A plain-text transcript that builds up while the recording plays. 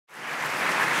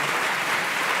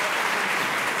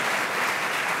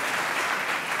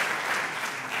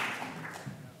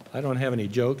I don't have any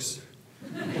jokes.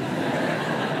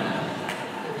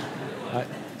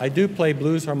 I do play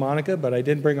blues harmonica, but I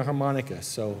didn't bring a harmonica,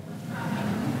 so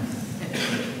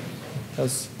that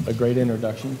was a great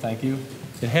introduction. Thank you.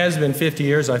 It has been 50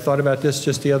 years. I thought about this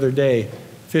just the other day.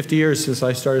 50 years since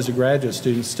I started as a graduate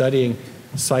student studying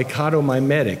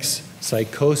psychotomimetics,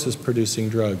 psychosis-producing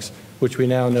drugs, which we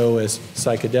now know as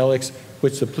psychedelics,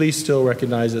 which the police still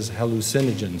recognize as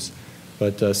hallucinogens.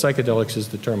 But psychedelics is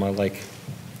the term I like.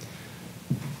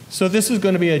 So this is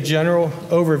going to be a general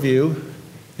overview.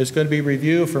 It's going to be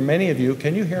review for many of you.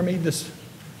 Can you hear me this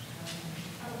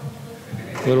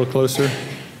a little closer?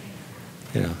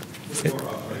 Yeah.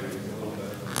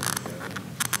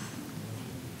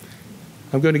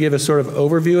 I'm going to give a sort of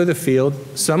overview of the field.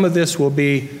 Some of this will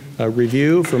be a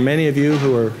review for many of you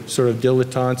who are sort of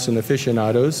dilettantes and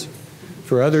aficionados.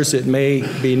 For others, it may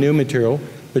be new material.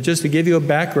 But just to give you a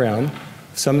background,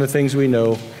 some of the things we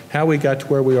know, how we got to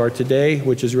where we are today,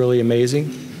 which is really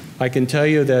amazing. I can tell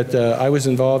you that I was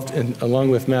involved,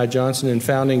 along with Matt Johnson, in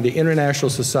founding the International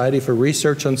Society for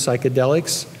Research on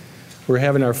Psychedelics. We're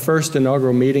having our first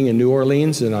inaugural meeting in New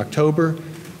Orleans in October.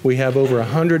 We have over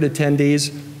 100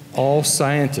 attendees, all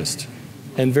scientists.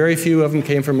 And very few of them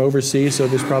came from overseas, so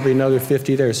there's probably another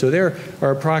 50 there. So there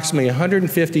are approximately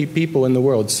 150 people in the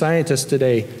world, scientists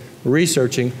today,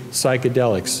 researching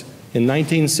psychedelics. In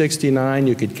 1969,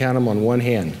 you could count them on one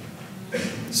hand.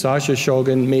 Sasha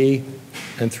Shulgin, me,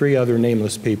 and 3 other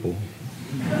nameless people.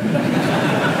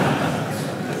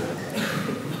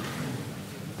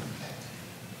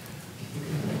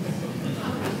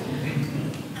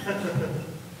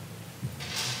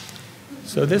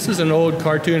 So this is an old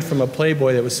cartoon from a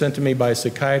Playboy that was sent to me by a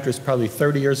psychiatrist probably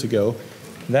 30 years ago.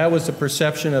 That was the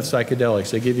perception of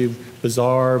psychedelics. They give you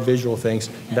bizarre visual things.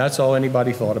 That's all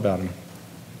anybody thought about them.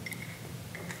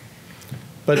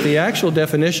 But the actual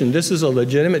definition, this is a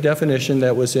legitimate definition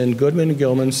that was in Goodman and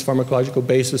Gilman's Pharmacological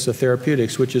Basis of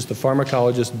Therapeutics, which is the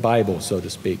pharmacologist's Bible, so to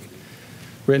speak,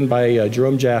 written by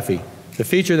Jerome Jaffe. The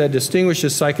feature that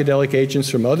distinguishes psychedelic agents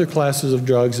from other classes of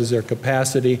drugs is their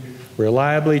capacity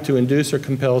reliably to induce or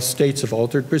compel states of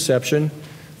altered perception,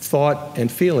 thought,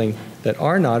 and feeling that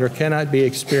are not or cannot be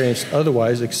experienced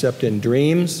otherwise except in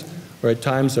dreams or at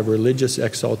times of religious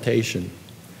exaltation.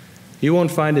 You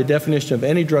won't find a definition of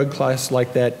any drug class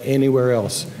like that anywhere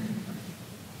else.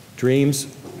 Dreams,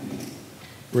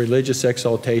 religious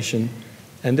exaltation,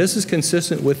 and this is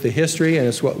consistent with the history and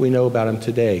it's what we know about them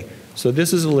today. So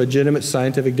this is a legitimate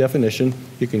scientific definition.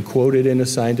 You can quote it in a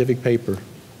scientific paper.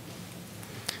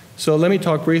 So let me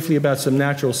talk briefly about some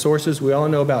natural sources. We all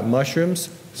know about mushrooms,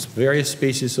 various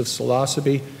species of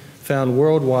psilocybe found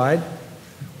worldwide.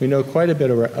 We know quite a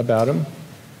bit about them.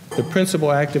 The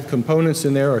principal active components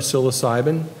in there are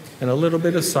psilocybin and a little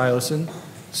bit of psilocin.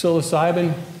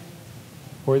 Psilocybin,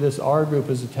 where this R group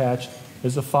is attached,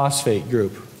 is a phosphate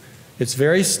group. It's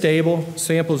very stable.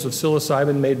 Samples of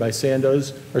psilocybin made by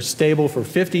Sandoz are stable for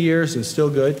 50 years and still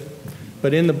good.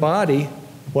 But in the body,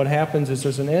 what happens is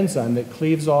there's an enzyme that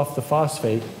cleaves off the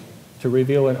phosphate to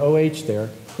reveal an OH there.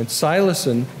 And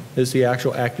psilocin is the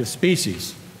actual active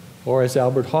species, or as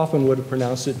Albert Hoffman would have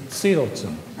pronounced it,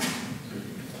 psilocin.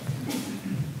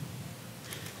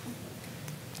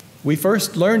 We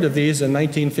first learned of these in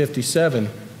 1957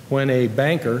 when a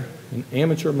banker, an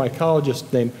amateur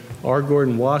mycologist named R.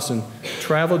 Gordon Wasson,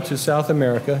 traveled to South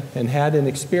America and had an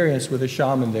experience with a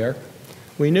shaman there.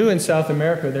 We knew in South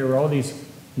America there were all these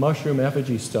mushroom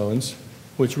effigy stones,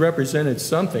 which represented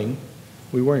something.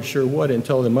 We weren't sure what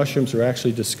until the mushrooms were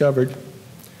actually discovered.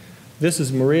 This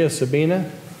is Maria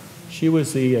Sabina. She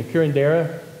was the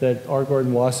curandera that R.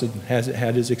 Gordon Wasson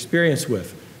had his experience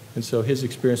with. And so his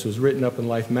experience was written up in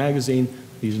Life magazine,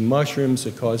 these mushrooms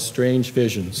that cause strange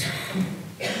visions.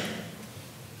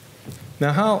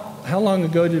 Now, how long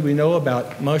ago did we know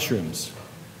about mushrooms?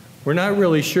 We're not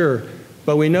really sure,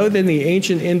 but we know that in the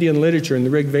ancient Indian literature in the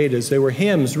Rig Vedas, there were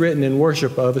hymns written in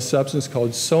worship of a substance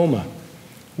called soma.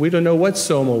 We don't know what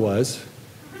soma was,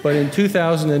 but in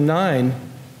 2009,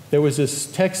 there was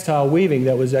this textile weaving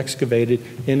that was excavated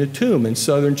in a tomb in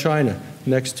southern China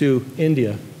next to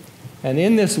India. And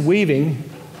in this weaving,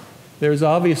 there's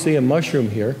obviously a mushroom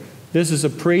here. This is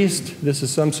a priest. This is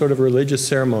some sort of religious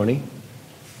ceremony.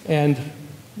 And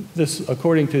this,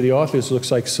 according to the authors,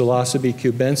 looks like Psilocybe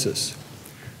cubensis.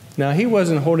 Now, he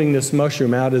wasn't holding this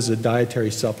mushroom out as a dietary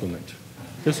supplement.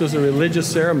 This was a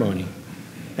religious ceremony.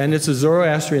 And it's a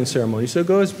Zoroastrian ceremony. So it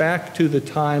goes back to the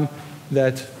time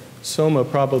that soma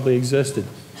probably existed.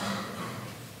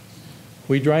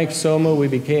 We drank soma. We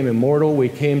became immortal. We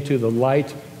came to the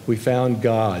light. We found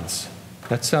gods.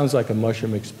 That sounds like a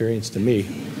mushroom experience to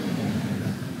me.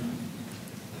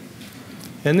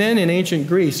 And then in ancient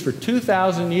Greece, for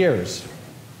 2,000 years,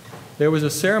 there was a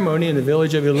ceremony in the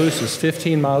village of Eleusis,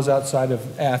 15 miles outside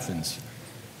of Athens.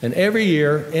 And every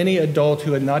year, any adult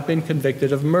who had not been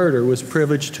convicted of murder was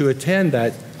privileged to attend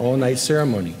that all-night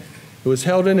ceremony. It was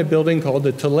held in a building called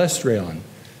the Telestreion.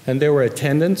 And there were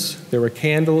attendants, there were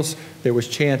candles, there was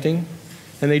chanting.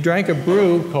 And they drank a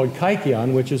brew called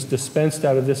kykeon, which is dispensed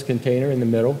out of this container in the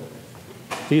middle.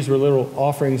 These were little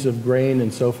offerings of grain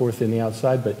and so forth in the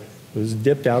outside, but it was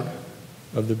dipped out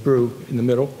of the brew in the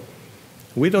middle.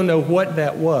 We don't know what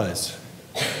that was.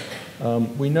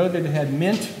 We know that it had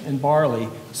mint and barley,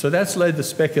 so that's led to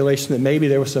speculation that maybe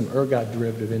there was some ergot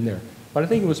derivative in there. But I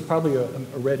think it was probably a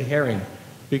red herring,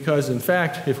 because in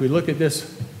fact, if we look at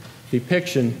this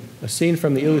depiction, a scene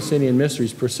from the Eleusinian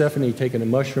Mysteries, Persephone taking a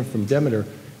mushroom from Demeter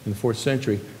in the 4th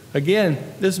century. Again,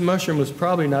 this mushroom was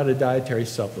probably not a dietary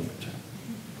supplement.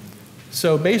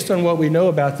 So based on what we know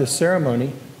about this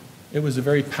ceremony, it was a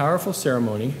very powerful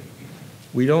ceremony.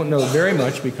 We don't know very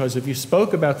much because if you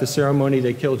spoke about the ceremony,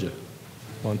 they killed you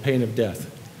on pain of death.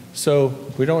 So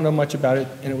we don't know much about it,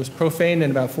 and it was profaned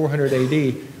in about 400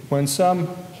 AD when some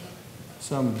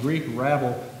Greek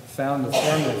rabble found the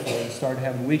formula for it and started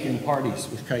having weekend parties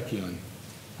with kykeon.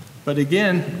 But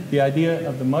again, the idea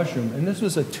of the mushroom, and this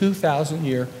was a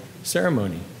 2,000-year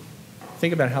ceremony.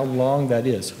 Think about how long that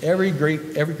is. Every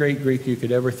great Greek you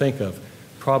could ever think of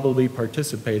probably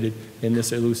participated in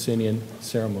this Eleusinian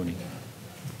ceremony.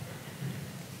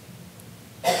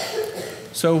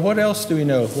 So what else do we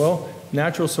know? Well,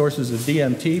 natural sources of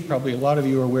DMT. Probably a lot of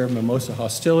you are aware of Mimosa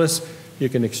hostilis. You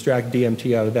can extract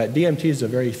DMT out of that. DMT is a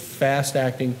very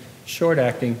fast-acting,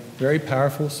 short-acting, very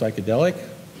powerful psychedelic.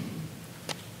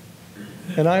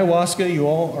 And ayahuasca, you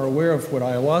all are aware of what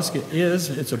ayahuasca is.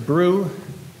 It's a brew.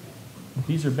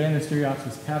 These are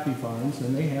Banisteriopsis capifans,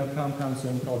 and they have compounds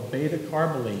in them called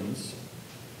beta-carbolines.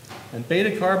 And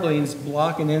beta-carbolines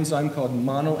block an enzyme called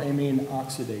monoamine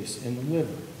oxidase in the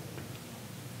liver.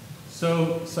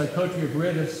 So Psychotria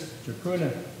viridis,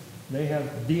 chacruna, they have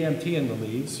DMT in the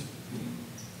leaves.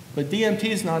 But DMT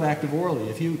is not active orally.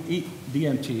 If you eat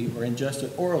DMT or ingest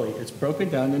it orally, it's broken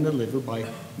down in the liver by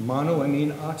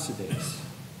monoamine oxidase.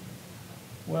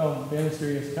 Well,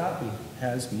 Banisteriopsis capi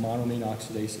has monoamine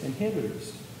oxidase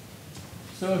inhibitors.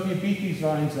 So if you beat these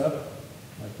vines up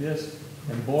like this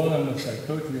and boil them with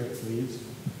Psychotria leaves,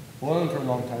 boil them for a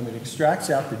long time, it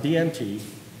extracts out the DMT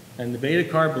and the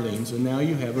beta-carbolines, and now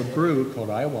you have a brew called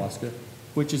ayahuasca,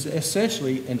 which is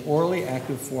essentially an orally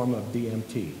active form of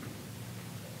DMT.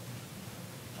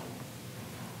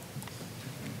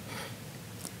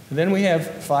 And then we have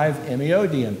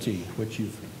 5-MeO-DMT, which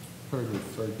you've heard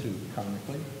referred to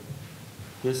comically.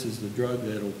 This is the drug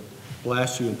that'll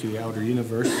blast you into the outer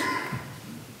universe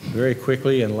very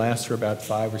quickly and lasts for about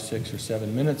 5 or 6 or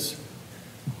 7 minutes.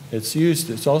 It's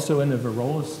also in the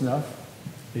Varroa snuff.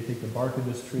 They take the bark of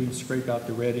this tree and scrape out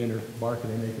the red inner bark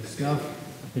and they make a snuff.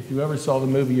 If you ever saw the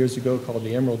movie years ago called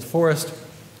The Emerald Forest,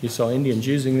 you saw Indians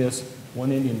using this.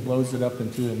 One Indian blows it up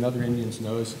into another Indian's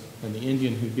nose, and the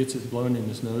Indian who gets it blown in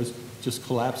his nose just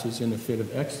collapses in a fit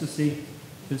of ecstasy.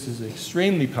 This is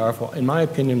extremely powerful. In my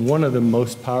opinion, one of the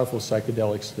most powerful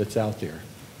psychedelics that's out there.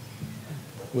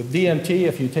 With DMT,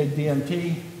 if you take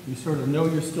DMT, you sort of know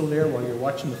you're still there while you're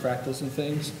watching the fractals and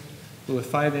things. But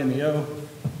with 5-MeO,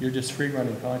 you're just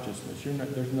free-running consciousness.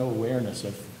 There's no awareness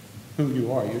of who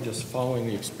you are. You're just following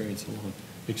the experience along.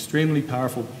 Extremely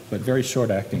powerful, but very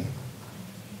short-acting.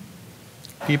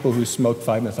 People who smoke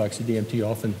 5-methoxy-DMT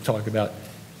often talk about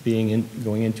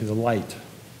going into the light.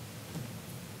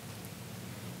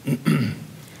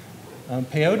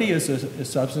 Peyote is a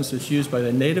substance that's used by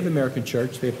the Native American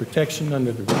Church. They have protection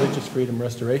under the Religious Freedom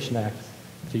Restoration Act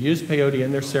to use peyote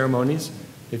in their ceremonies.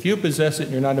 If you possess it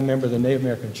and you're not a member of the Native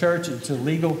American Church, it's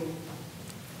illegal.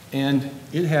 And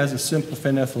it has a simple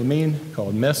phenethylamine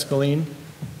called mescaline.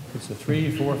 It's a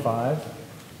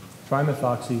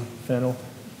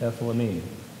 3,4,5-trimethoxyphenylethylamine.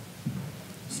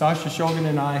 Sasha Shulgin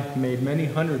and I made many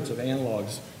hundreds of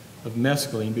analogues of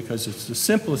mescaline because it's the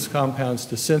simplest compounds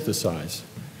to synthesize.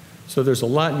 So there's a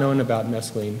lot known about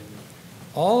mescaline.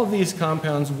 All of these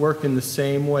compounds work in the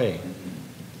same way.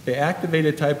 They activate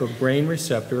a type of brain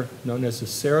receptor known as the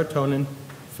serotonin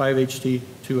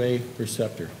 5-HT2A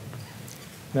receptor.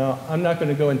 Now, I'm not going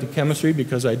to go into chemistry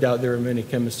because I doubt there are many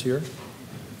chemists here,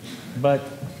 but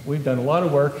we've done a lot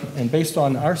of work, and based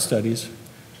on our studies,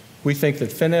 we think that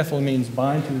phenethylamines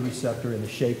bind to the receptor in a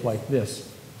shape like this.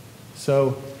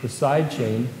 So the side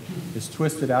chain is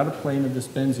twisted out of plane of this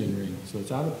benzene ring. So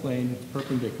it's out of plane, it's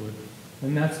perpendicular,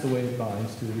 and that's the way it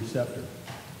binds to the receptor.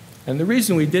 And the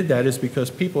reason we did that is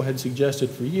because people had suggested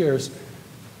for years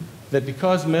that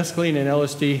because mescaline and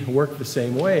LSD work the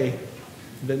same way,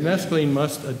 that mescaline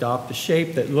must adopt a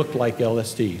shape that looked like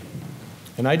LSD.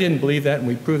 And I didn't believe that, and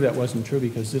we proved that wasn't true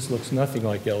because this looks nothing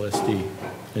like LSD.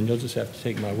 And you'll just have to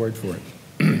take my word for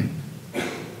it.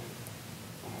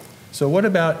 So what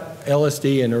about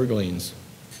LSD and ergolines?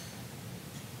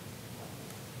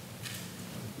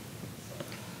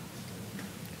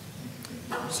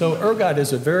 So ergot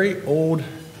is a very old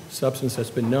substance that's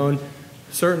been known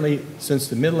certainly since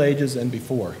the Middle Ages and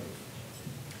before.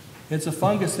 It's a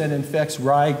fungus that infects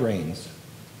rye grains,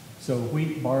 so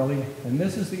wheat, barley, and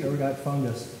this is the ergot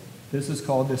fungus. This is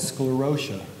called the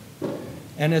sclerotia,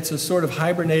 and it's a sort of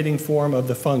hibernating form of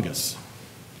the fungus.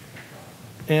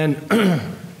 And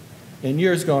in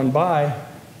years gone by,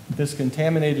 this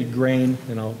contaminated grain,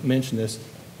 and I'll mention this,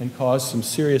 and caused some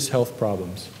serious health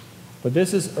problems. But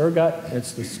this is ergot,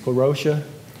 it's the sclerotia,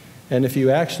 and if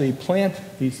you actually plant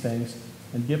these things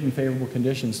and give them favorable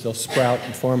conditions, they'll sprout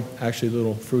and form actually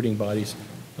little fruiting bodies,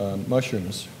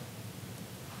 mushrooms.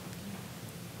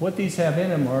 What these have in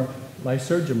them are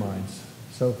lysergamides.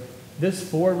 So this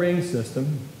four-ring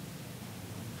system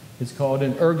is called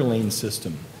an ergoline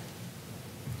system,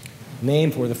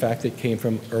 named for the fact that it came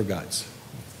from ergots.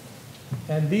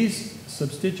 And these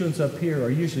substituents up here are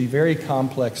usually very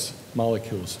complex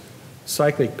molecules.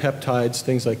 Cyclic peptides,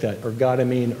 things like that,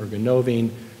 ergotamine,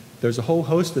 ergonovine. There's a whole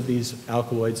host of these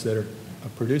alkaloids that are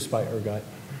produced by ergot,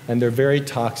 and they're very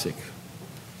toxic.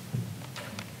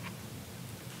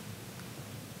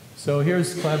 So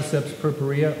here's claviceps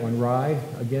purpurea on rye.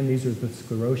 Again, these are the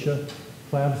sclerotia.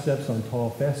 Claviceps on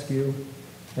tall fescue.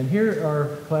 And here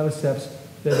are claviceps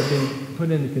that have been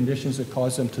put into conditions that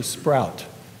cause them to sprout.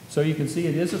 So you can see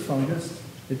it is a fungus.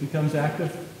 It becomes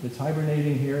active. It's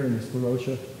hibernating here in the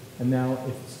sclerotia. And now,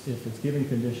 if it's given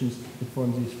conditions, it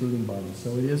forms these fruiting bodies.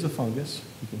 So it is a fungus.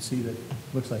 You can see that it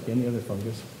looks like any other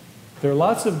fungus. There are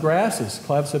lots of grasses,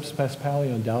 Claviceps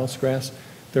paspalii on Dallas grass.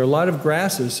 There are a lot of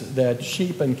grasses that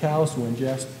sheep and cows will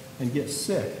ingest and get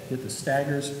sick, get the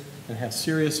staggers, and have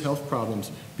serious health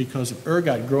problems because of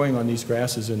ergot growing on these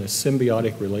grasses in a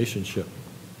symbiotic relationship.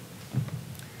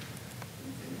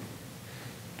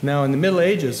 Now, in the Middle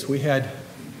Ages, we had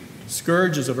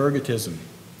scourges of ergotism.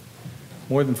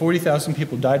 More than 40,000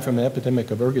 people died from an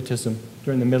epidemic of ergotism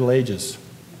during the Middle Ages.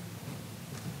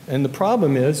 And the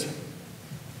problem is,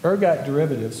 ergot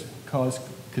derivatives cause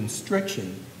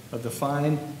constriction of the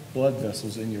fine blood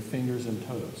vessels in your fingers and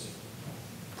toes.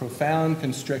 Profound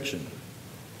constriction.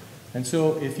 And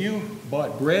so if you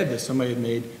bought bread that somebody had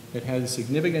made that had a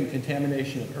significant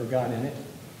contamination of ergot in it,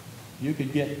 you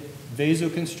could get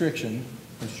vasoconstriction,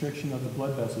 constriction of the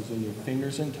blood vessels in your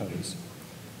fingers and toes.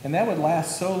 And that would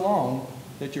last so long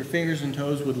that your fingers and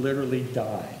toes would literally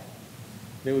die.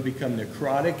 They would become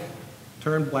necrotic,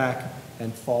 turn black,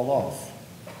 and fall off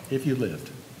if you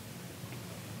lived.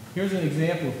 Here's an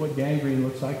example of what gangrene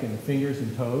looks like in the fingers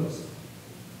and toes.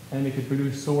 And it could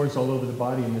produce sores all over the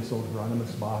body in this old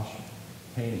Hieronymus Bosch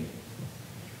painting.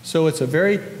 So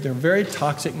they're very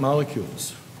toxic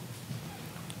molecules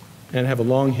and have a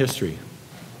long history.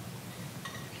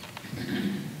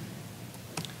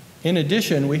 In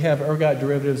addition, we have ergot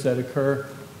derivatives that occur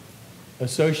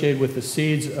associated with the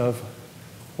seeds of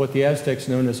what the Aztecs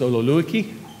known as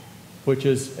ololuiki, which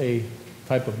is a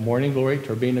type of morning glory,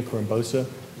 Turbina corymbosa.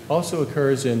 Also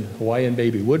occurs in Hawaiian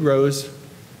baby wood rose.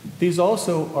 These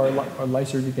also are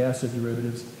lysergic acid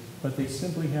derivatives, but they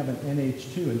simply have an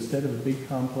NH2 instead of a big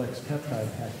complex peptide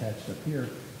attached up here.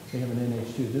 They have an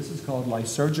NH2. This is called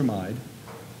lysergamide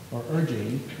or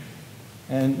ergine.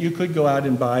 And you could go out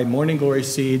and buy morning glory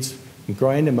seeds and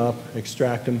grind them up,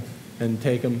 extract them, and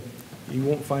take them. You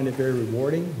won't find it very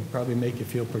rewarding. It'll probably make you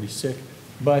feel pretty sick.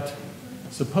 But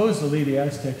supposedly the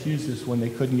Aztecs used this when they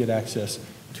couldn't get access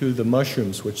to the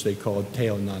mushrooms, which they called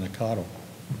teonanacatl.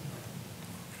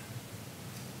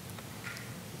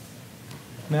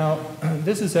 Now,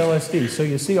 this is LSD. So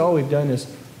you see all we've done is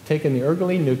taken the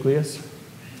ergoline nucleus.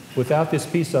 Without this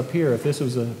piece up here, if this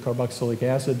was a carboxylic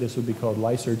acid, this would be called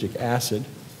lysergic acid.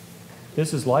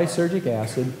 This is lysergic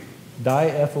acid,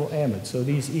 diethylamide. So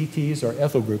these ETs are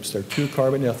ethyl groups. They're 2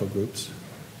 carbon ethyl groups.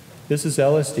 This is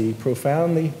LSD,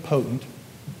 profoundly potent.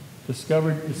 Its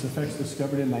effects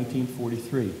discovered in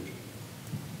 1943.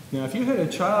 Now, if you had a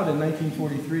child in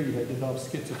 1943 that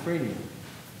developed schizophrenia,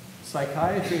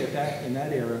 psychiatry in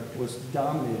that era was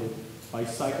dominated by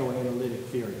psychoanalytic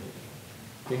theory.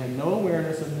 They had no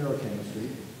awareness of neurochemistry.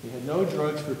 They had no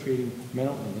drugs for treating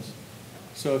mental illness.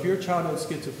 So if your child had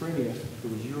schizophrenia,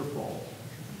 it was your fault.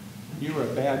 You were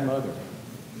a bad mother.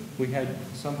 We had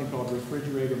something called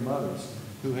refrigerator mothers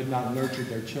who had not nurtured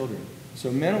their children.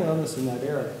 So mental illness in that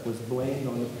era was blamed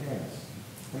on the parents.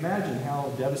 Imagine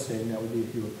how devastating that would be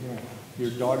if you were a parent. Your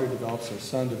daughter develops or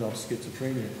son develops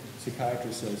schizophrenia.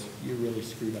 Psychiatrist says, you really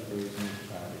screwed up raising your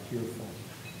child. It's your fault.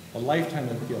 A lifetime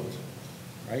of guilt,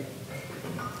 right?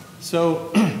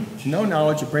 So no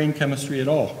knowledge of brain chemistry at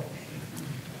all.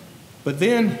 But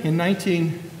then in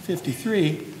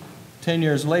 1953, 10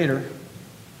 years later,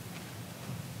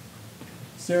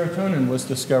 serotonin was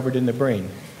discovered in the brain.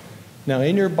 Now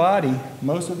in your body,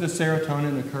 most of the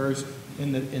serotonin occurs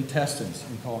in the intestines,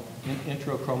 we call it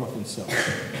enterochromaffin cells.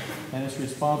 And it's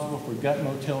responsible for gut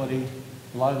motility.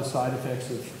 A lot of the side effects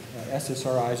of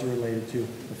SSRIs are related to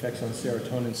effects on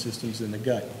serotonin systems in the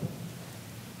gut.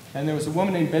 And there was a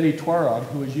woman named Betty Twarog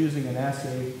who was using an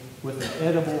assay with an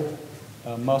edible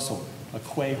muscle, a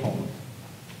quahog.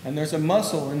 And there's a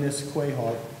muscle in this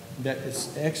quahog that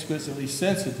is exquisitely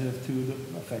sensitive to the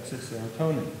effects of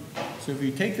serotonin. So if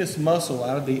you take this muscle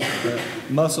out of the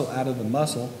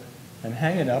muscle and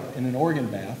hang it up in an organ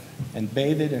bath and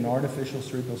bathe it in artificial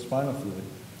cerebrospinal fluid,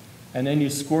 and then you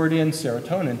squirt in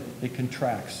serotonin, it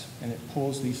contracts and it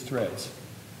pulls these threads.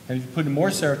 And if you put in more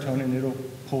serotonin, it'll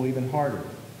pull even harder.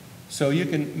 So you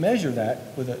can measure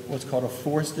that with what's called a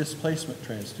force displacement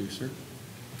transducer,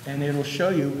 and it'll show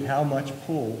you how much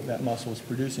pull that muscle is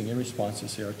producing in response to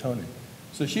serotonin.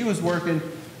 So she was working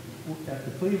at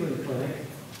the Cleveland Clinic,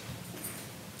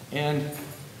 and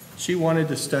she wanted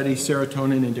to study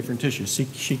serotonin in different tissues.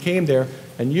 She came there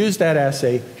and used that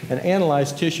assay and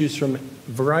analyzed tissues from a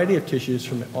variety of tissues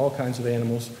from all kinds of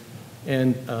animals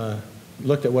and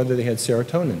looked at whether they had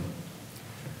serotonin.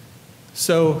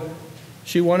 So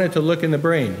she wanted to look in the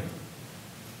brain.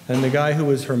 And the guy who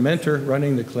was her mentor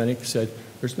running the clinic said,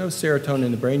 there's no serotonin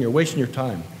in the brain, you're wasting your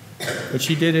time. But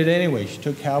she did it anyway. She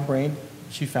took cow brain,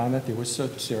 she found that there was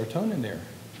serotonin there.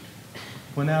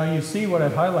 Well, now you see what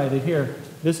I've highlighted here.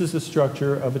 This is the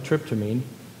structure of a tryptamine.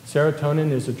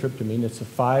 Serotonin is a tryptamine. It's a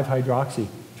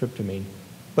 5-hydroxytryptamine.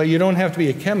 But you don't have to be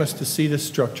a chemist to see the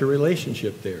structure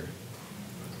relationship there.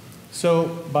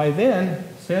 So by then,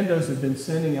 Sandoz had been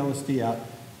sending LSD out.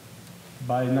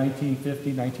 By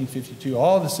 1950, 1952,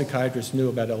 all the psychiatrists knew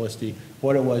about LSD,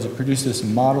 what it was. It produced this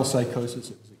model psychosis.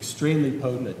 It was extremely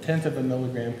potent. 1/10 of a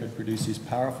milligram could produce these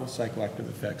powerful psychoactive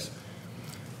effects.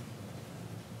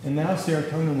 And now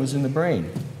serotonin was in the brain.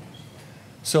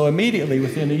 So immediately,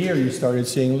 within a year, you started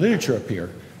seeing literature appear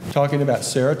talking about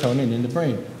serotonin in the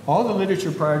brain. All the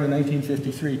literature prior to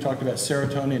 1953 talked about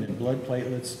serotonin in blood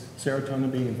platelets,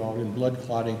 serotonin being involved in blood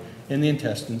clotting in the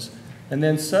intestines, and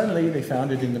then suddenly they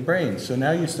found it in the brain. So now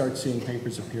you start seeing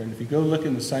papers appear, and if you go look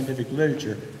in the scientific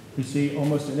literature, you see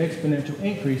almost an exponential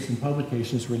increase in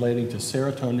publications relating to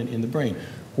serotonin in the brain.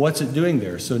 What's it doing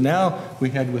there? So now we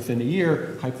had, within a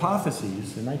year,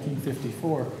 hypotheses in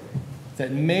 1954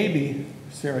 that maybe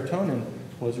serotonin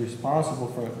was responsible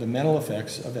for the mental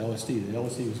effects of LSD. That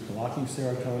LSD was blocking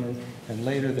serotonin, and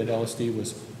later that LSD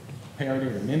was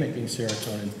parodying or mimicking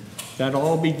serotonin. That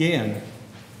all began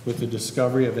with the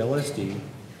discovery of LSD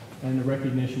and the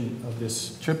recognition of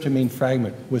this tryptamine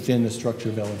fragment within the structure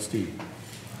of LSD.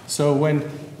 So when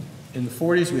in the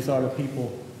 40s we thought of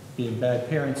people being bad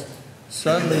parents,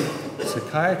 suddenly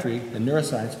psychiatry and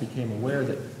neuroscience became aware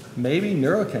that maybe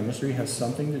neurochemistry has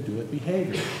something to do with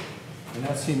behavior. And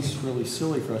that seems really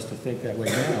silly for us to think that way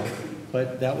now,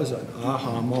 but that was an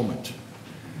aha moment.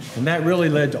 And that really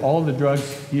led to all the drugs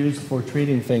used for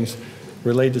treating things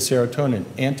related to serotonin.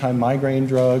 Anti-migraine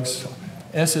drugs,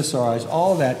 SSRIs,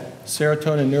 all that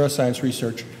serotonin neuroscience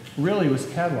research really was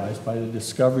catalyzed by the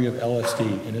discovery of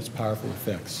LSD and its powerful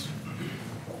effects.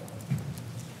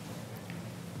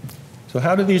 So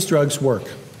how do these drugs work?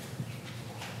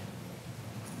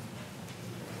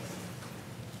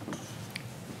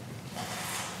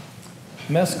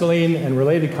 Mescaline and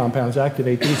related compounds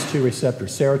activate these two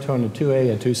receptors, serotonin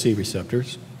 2A and 2C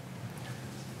receptors.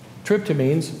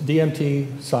 Tryptamines, DMT,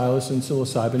 psilocybin, and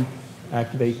psilocybin,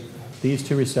 activate these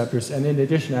two receptors, and in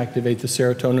addition activate the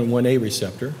serotonin 1A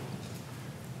receptor.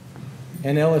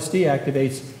 And LSD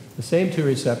activates the same two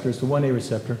receptors, the 1A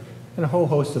receptor, and a whole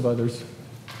host of others.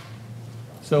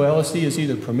 So LSD is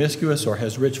either promiscuous or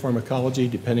has rich pharmacology,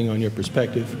 depending on your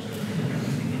perspective.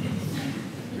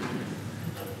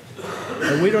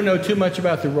 And we don't know too much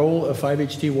about the role of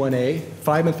 5-HT1A.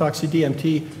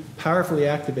 5-methoxy-DMT powerfully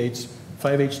activates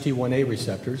 5-HT1A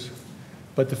receptors,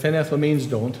 but the phenethylamines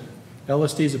don't.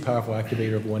 LSD is a powerful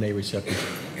activator of 1A receptors.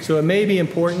 So it may be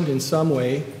important in some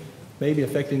way, maybe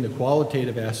affecting the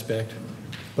qualitative aspect,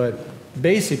 but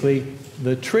basically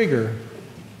the trigger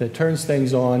that turns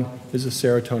things on is a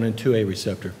serotonin 2A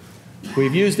receptor.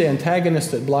 We've used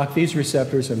antagonists that block these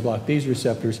receptors and block these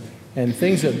receptors, and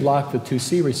things that block the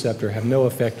 2C receptor have no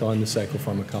effect on the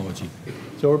psychopharmacology.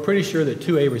 So we're pretty sure that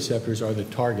 2A receptors are the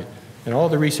target. And all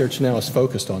the research now is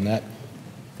focused on that.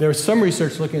 There's some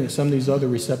research looking at some of these other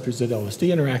receptors that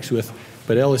LSD interacts with,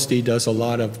 but LSD does a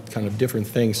lot of kind of different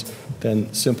things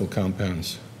than simple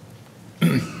compounds.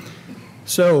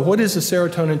 So what is the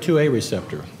serotonin 2A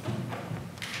receptor?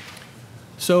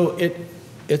 So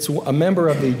it's a member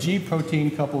of the G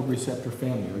protein coupled receptor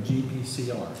family, or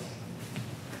GPCR.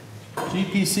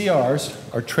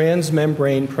 GPCRs are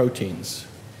transmembrane proteins.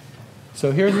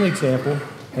 So here's an example,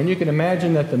 and you can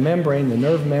imagine that the membrane, the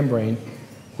nerve membrane,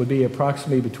 would be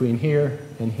approximately between here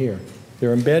and here.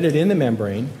 They're embedded in the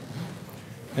membrane,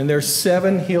 and there's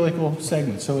 7 helical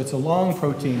segments. So it's a long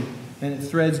protein, and it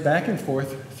threads back and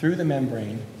forth through the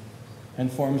membrane and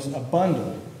forms a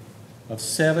bundle of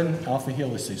 7 alpha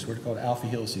helices. We're called alpha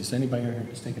helices. Anybody here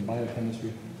who's taken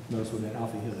biochemistry knows what an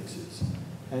alpha helix is.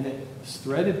 And it's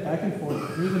threaded back and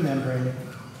forth through the membrane,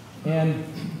 and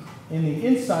in the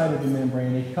inside of the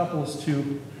membrane, it couples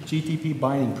to GTP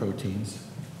binding proteins.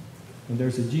 And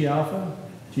there's a G alpha,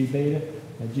 G beta,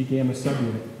 and G gamma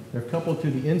subunit. They're coupled to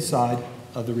the inside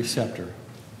of the receptor.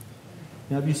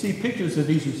 Now, if you see pictures of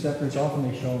these receptors,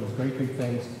 often they show them as great big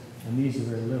things, and these are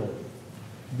very little.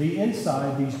 The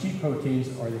inside, these G proteins,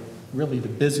 are really the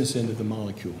business end of the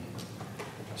molecule.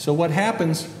 So what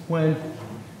happens when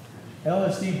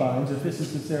LSD binds, if this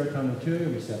is the serotonin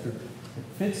 2A receptor, it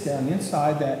fits down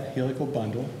inside that helical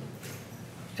bundle,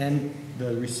 and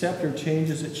the receptor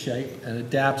changes its shape and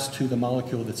adapts to the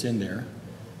molecule that's in there.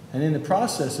 And in the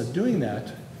process of doing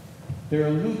that, there are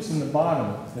loops in the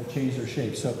bottom that change their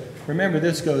shape. So remember,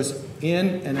 this goes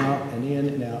in and out and in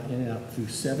and out, in and out through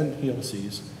 7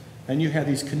 helices. And you have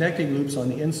these connecting loops on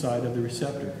the inside of the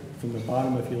receptor, from the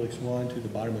bottom of helix 1 to the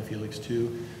bottom of helix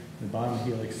 2, the bottom of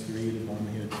helix 3, the bottom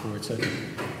of helix 4, etc.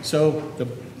 So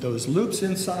those loops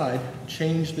inside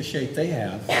change the shape they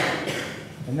have,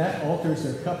 and that alters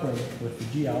their coupling with the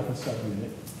G alpha subunit,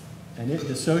 and it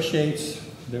dissociates.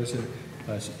 There's an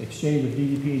exchange of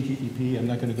DDP and GTP. I'm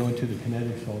not going to go into the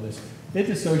kinetics of all this. It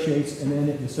dissociates, and then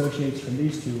it dissociates from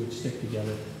these two, which stick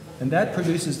together, and that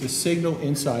produces the signal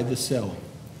inside the cell.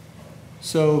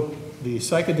 So the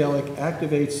psychedelic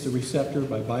activates the receptor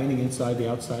by binding inside the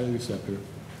outside of the receptor,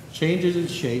 changes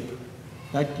its shape.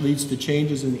 That leads to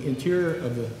changes in the interior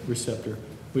of the receptor,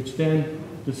 which then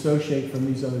dissociate from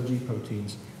these other G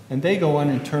proteins. And they go on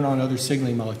and turn on other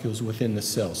signaling molecules within the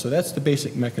cell. So that's the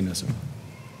basic mechanism.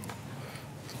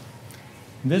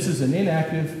 This is an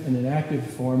inactive and an active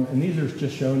form, and these are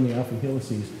just shown the alpha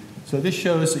helices. So this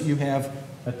shows that you have,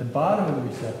 at the bottom of the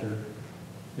receptor,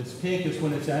 this pink is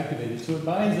when it's activated. So it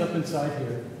binds up inside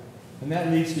here, and that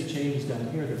leads to changes down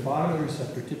here. The bottom of the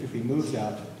receptor typically moves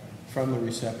out from the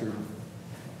receptor,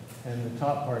 and the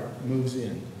top part moves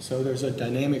in. So there's a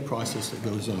dynamic process that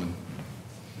goes on.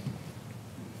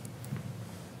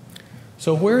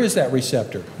 So where is that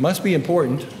receptor? Must be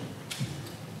important.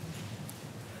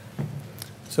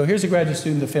 So here's a graduate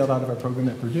student that failed out of our program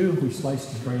at Purdue. We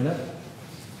sliced his brain up,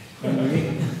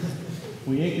 and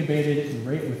we incubated it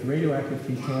with radioactive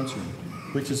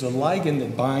ketanthrene, which is a ligand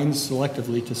that binds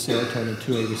selectively to serotonin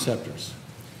 2A receptors.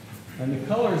 And the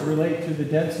colors relate to the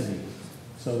density.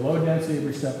 So low density of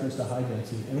receptors to high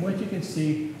density. And what you can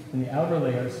see in the outer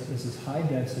layers is this high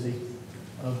density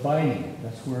of binding.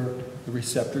 That's where the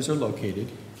receptors are located.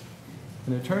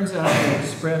 And it turns out they're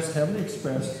expressed, heavily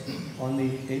expressed, on the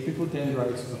apical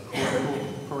dendrites of cortical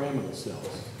pyramidal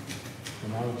cells.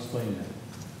 And I'll explain that.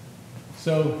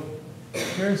 So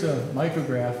here's a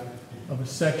micrograph of a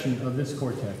section of this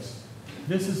cortex.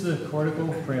 This is the cortical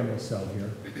pyramidal cell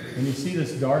here. And you see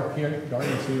this dark here,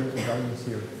 darkness here, and darkness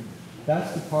here.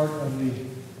 That's the part of the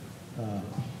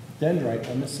dendrite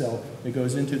on the cell that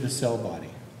goes into the cell body.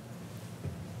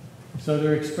 So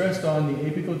they're expressed on the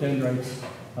apical dendrites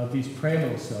of these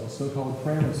pyramidal cells, so-called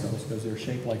pyramidal cells, because they're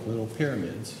shaped like little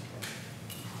pyramids.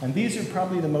 And these are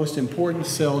probably the most important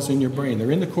cells in your brain.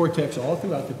 They're in the cortex, all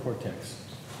throughout the cortex.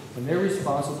 And they're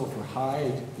responsible for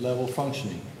high-level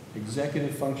functioning,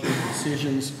 executive functioning,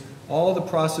 decisions. All the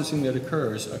processing that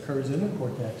occurs in the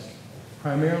cortex,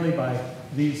 primarily by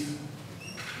these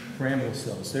pyramidal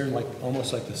cells. They're like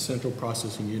almost like the central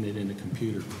processing unit in a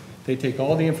computer. They take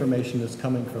all the information that's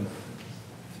coming from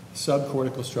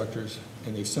subcortical structures,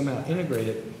 and they somehow integrate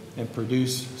it and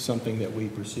produce something that we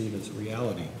perceive as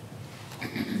reality.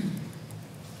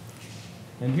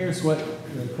 And here's what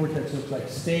the cortex looks like,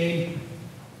 stained,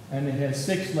 and it has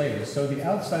 6 layers. So the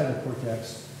outside of the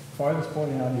cortex, farthest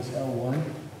point out is L1,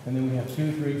 and then we have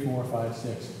 2, 3, 4, 5,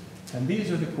 6. And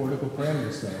these are the cortical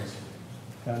pyramidal cells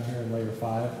down here in layer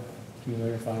 5, between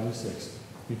layer 5 and 6.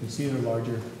 You can see they're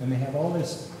larger, and they have all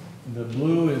this. The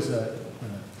blue is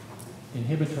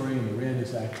inhibitory and the red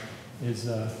is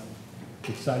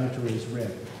excitatory is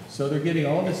red. So they're getting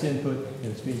all this input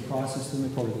and it's being processed in the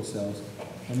cortical cells,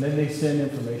 and then they send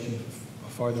information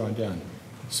farther on down.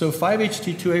 So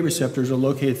 5-HT2A receptors are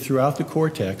located throughout the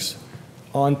cortex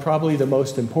on probably the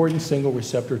most important single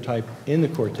receptor type in the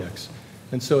cortex.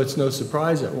 And so it's no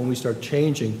surprise that when we start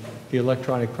changing the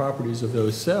electronic properties of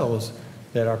those cells,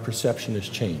 that our perception has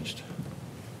changed.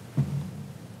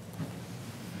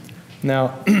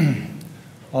 Now,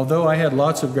 although I had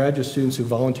lots of graduate students who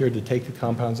volunteered to take the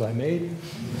compounds I made,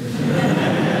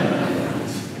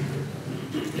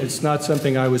 it's not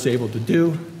something I was able to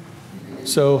do.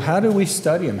 So how do we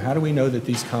study them? How do we know that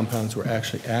these compounds were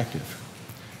actually active?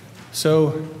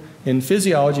 So in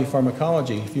physiology,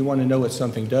 pharmacology, if you want to know what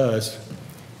something does,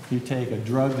 you take a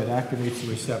drug that activates the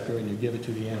receptor and you give it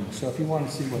to the animal. So if you want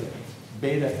to see what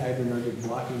beta adrenergic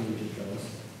blocking agent does,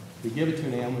 you give it to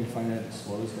an animal and you find out it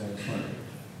slows down its heart rate.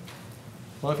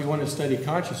 Well, if you want to study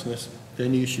consciousness,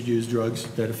 then you should use drugs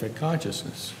that affect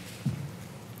consciousness.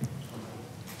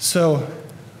 So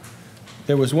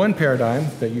there was one paradigm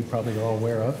that you probably are all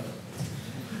aware of,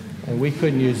 and we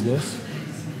couldn't use this.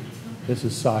 This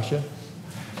is Sasha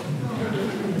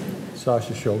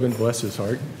Shulgin, bless his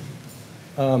heart.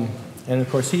 And of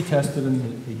course, he tested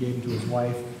them, he gave them to his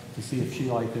wife to see if she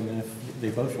liked them, and if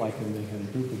they both liked them, they had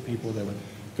a group of people that would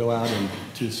go out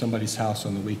to somebody's house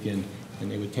on the weekend,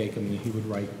 and they would take them, and he would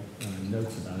write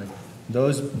notes about it.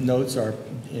 Those notes are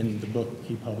in the book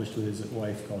he published with his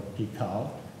wife called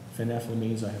Pical,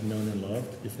 Phenethylamines I Have Known and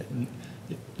Loved.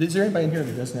 Is there anybody in here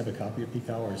that doesn't have a copy of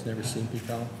Pical or has never seen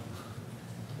Pical?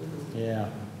 Yeah,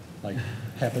 like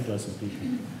half a dozen people.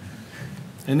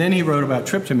 And then he wrote about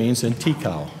tryptamines and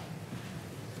Tical.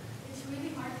 It's really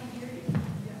hard to hear you.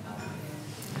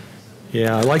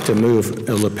 Yeah, I like to move.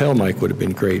 A lapel mic would have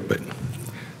been great, but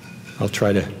I'll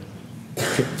try to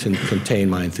contain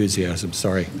my enthusiasm.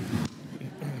 Sorry.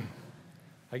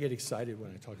 I get excited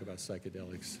when I talk about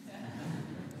psychedelics.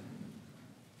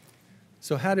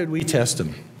 So how did we test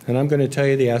them? And I'm going to tell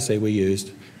you the assay we used.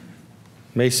 It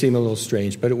may seem a little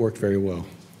strange, but it worked very well.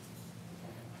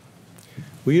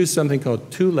 We used something called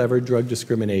two-lever drug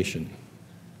discrimination.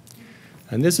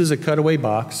 And this is a cutaway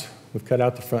box. We've cut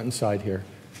out the front and side here.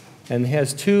 And it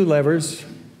has two levers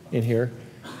in here.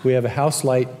 We have a house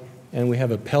light, and we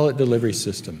have a pellet delivery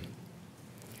system.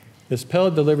 This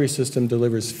pellet delivery system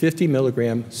delivers 50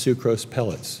 milligram sucrose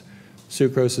pellets.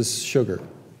 Sucrose is sugar.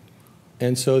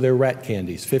 And so they're rat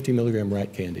candies, 50 milligram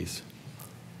rat candies.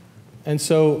 And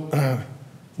so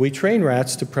we train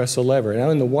rats to press a lever.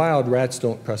 Now in the wild, rats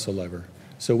don't press a lever.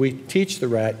 So we teach the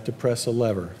rat to press a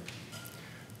lever.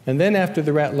 And then after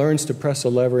the rat learns to press a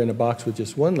lever in a box with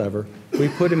just one lever, we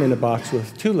put him in a box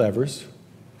with two levers,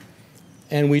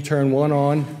 and we turn one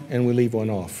on and we leave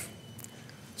one off.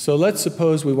 So let's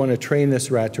suppose we want to train this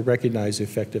rat to recognize the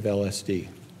effect of LSD.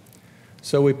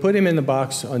 So we put him in the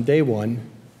box on day one,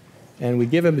 and we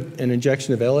give him an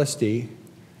injection of LSD,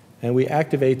 and we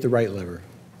activate the right lever.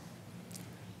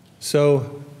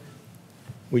 So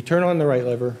we turn on the right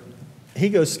lever. He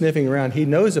goes sniffing around. He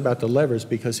knows about the levers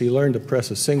because he learned to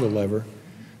press a single lever.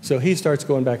 So he starts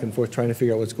going back and forth trying to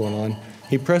figure out what's going on.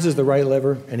 He presses the right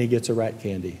lever, and he gets a rat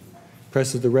candy.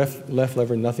 Presses the left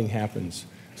lever, nothing happens.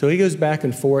 So he goes back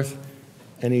and forth,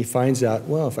 and he finds out,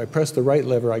 well, if I press the right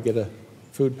lever, I get a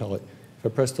food pellet. If I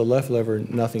press the left lever,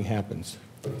 nothing happens.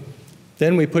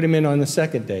 Then we put him in on the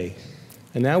second day,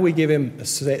 and now we give him a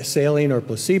saline or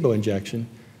placebo injection,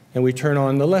 and we turn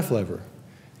on the left lever.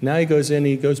 Now he goes in,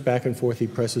 he goes back and forth, he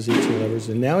presses each of the levers,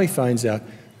 and now he finds out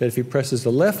that if he presses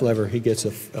the left lever, he gets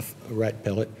a rat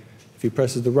pellet. If he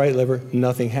presses the right lever,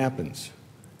 nothing happens.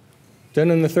 Then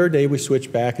on the third day, we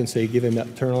switch back and say,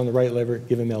 turn on the right lever,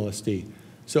 give him LSD.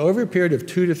 So over a period of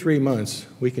 2 to 3 months,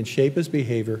 we can shape his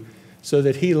behavior so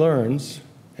that he learns,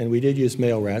 and we did use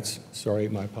male rats. Sorry,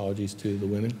 my apologies to the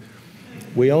women.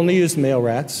 We only used male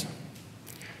rats.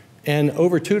 And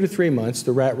over 2 to 3 months,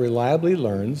 the rat reliably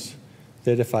learns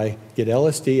that if I get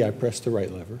LSD, I press the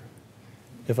right lever.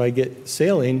 If I get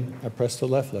saline, I press the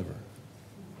left lever.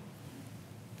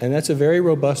 And that's a very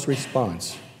robust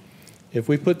response. If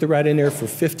we put the rat in there for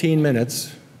 15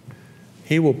 minutes,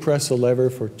 he will press a lever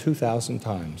for 2,000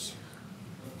 times.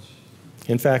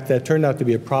 In fact, that turned out to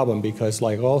be a problem because,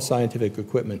 like all scientific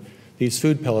equipment, these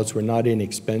food pellets were not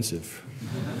inexpensive.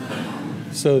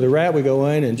 So the rat would go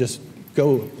in and just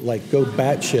go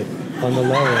batshit on the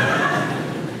lever.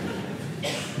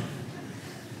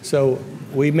 So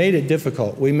we made it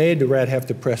difficult. We made the rat have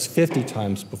to press 50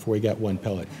 times before he got one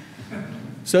pellet.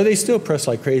 So they still press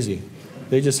like crazy.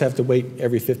 They just have to wait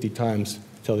every 50 times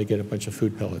until they get a bunch of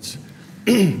food pellets.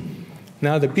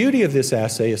 Now, the beauty of this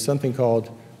assay is something called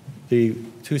the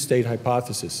two-state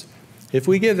hypothesis. If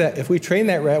we train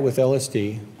that rat with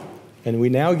LSD, and we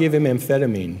now give him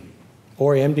amphetamine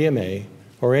or MDMA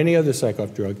or any other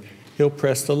psychoactive drug, he'll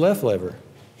press the left lever.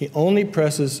 He only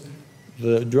presses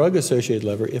the drug-associated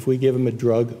lever if we give him a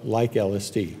drug like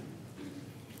LSD.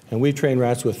 And we train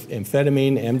rats with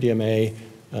amphetamine, MDMA,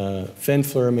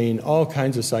 fenfluramine, all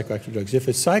kinds of psychoactive drugs. If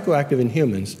it's psychoactive in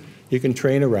humans, you can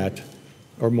train a rat,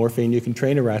 or morphine, you can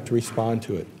train a rat to respond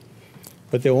to it.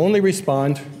 But they'll only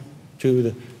respond to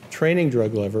the training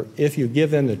drug lever if you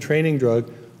give them the training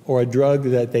drug or a drug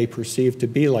that they perceive to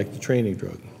be like the training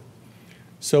drug.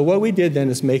 So what we did then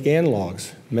is make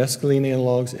analogues, mescaline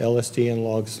analogues, LSD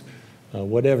analogues,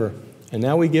 whatever. And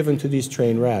now we give them to these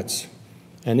trained rats.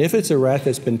 And if it's a rat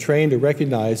that's been trained to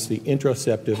recognize the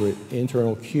interoceptive or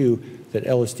internal cue that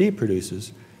LSD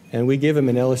produces, and we give him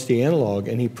an LSD analog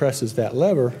and he presses that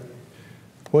lever,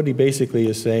 what he basically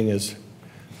is saying is,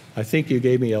 I think you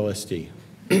gave me LSD.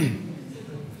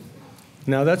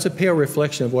 Now, that's a pale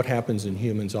reflection of what happens in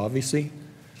humans, obviously,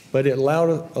 but it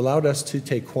allowed us to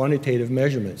take quantitative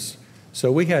measurements.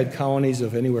 So we had colonies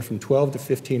of anywhere from 12 to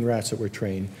 15 rats that were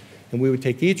trained, and we would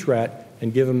take each rat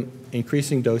and give them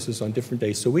increasing doses on different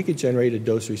days. So we could generate a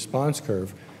dose-response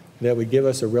curve that would give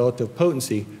us a relative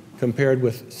potency compared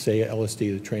with, say,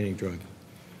 LSD, the training drug.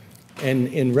 And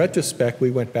in retrospect,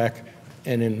 we went back,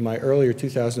 and in my earlier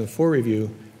 2004 review,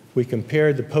 we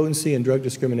compared the potency and drug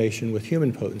discrimination with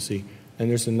human potency, and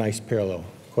there's a nice parallel.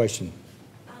 Question?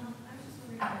 I was just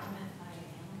wondering what you meant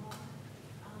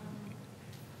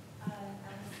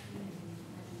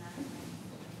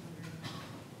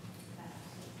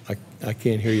by analog. I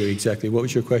can't hear you exactly. What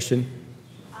was your question?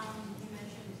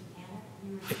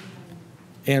 You mentioned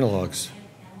Analogues.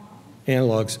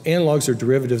 Analogues. Analogues are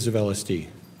derivatives of LSD.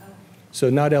 So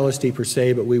not LSD per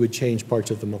se, but we would change parts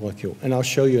of the molecule. And I'll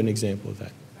show you an example of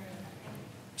that.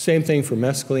 Same thing for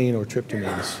mescaline or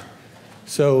tryptamines.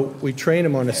 So we train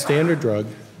them on a standard drug,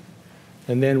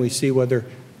 and then we see whether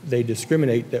they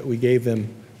discriminate that we gave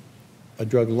them a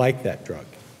drug like that drug.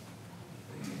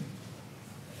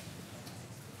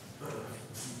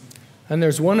 And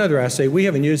there's one other assay. We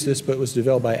haven't used this, but it was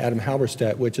developed by Adam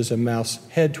Halberstadt, which is a mouse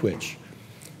head twitch,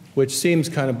 which seems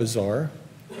kind of bizarre.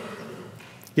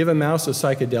 Give a mouse a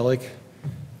psychedelic,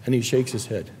 and he shakes his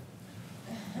head.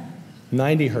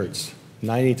 90 hertz,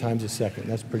 90 times a second.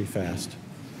 That's pretty fast.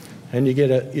 And you get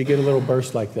a little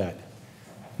burst like that.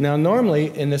 Now,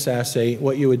 normally in this assay,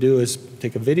 what you would do is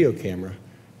take a video camera,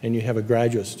 and you have a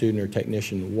graduate student or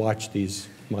technician watch these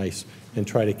mice and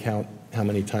try to count how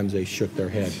many times they shook their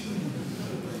head.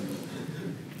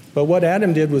 But what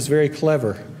Adam did was very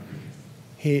clever.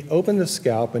 He opened the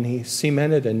scalp and he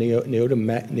cemented a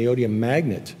neodymium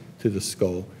magnet to the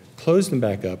skull, closed them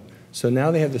back up, so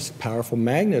now they have this powerful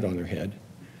magnet on their head.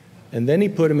 And then he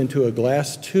put them into a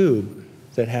glass tube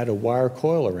that had a wire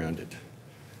coil around it.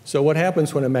 So what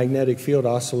happens when a magnetic field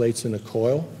oscillates in a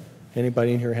coil?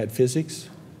 Anybody in here had physics?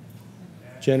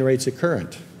 Generates a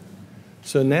current.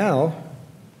 So now,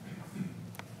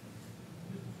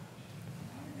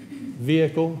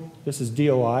 vehicle, this is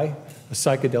DOI, a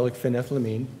psychedelic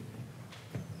phenethylamine.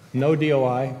 No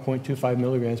DOI, 0.25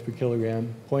 milligrams per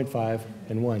kilogram, 0.5,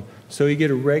 and 1. So you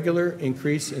get a regular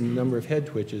increase in the number of head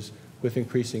twitches with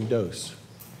increasing dose.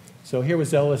 So here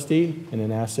was LSD in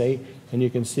an assay, and you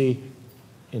can see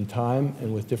in time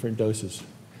and with different doses.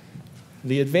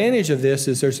 The advantage of this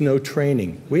is there's no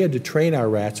training. We had to train our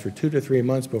rats for 2 to 3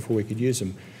 months before we could use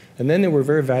them. And then they were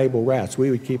very valuable rats.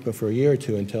 We would keep them for a year or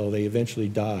two until they eventually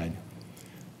died.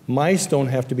 Mice don't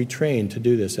have to be trained to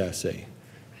do this assay.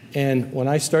 And when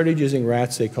I started using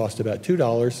rats, they cost about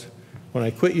 $2. When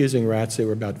I quit using rats, they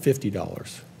were about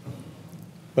 $50.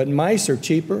 But mice are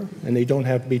cheaper, and they don't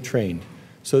have to be trained.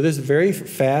 So this is a very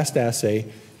fast assay,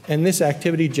 and this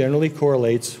activity generally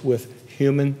correlates with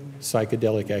human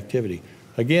psychedelic activity.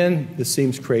 Again, this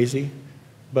seems crazy,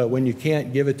 but when you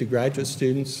can't give it to graduate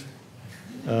students,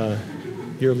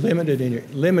 you're limited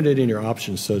in your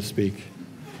options, so to speak.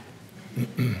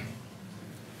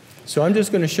 So I'm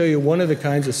just going to show you one of the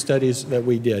kinds of studies that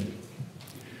we did.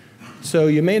 So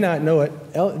you may not know it.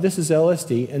 This is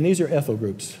LSD, and these are ethyl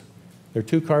groups. They're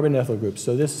 2 carbon ethyl groups,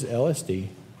 so this is LSD.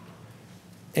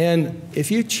 And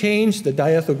if you change the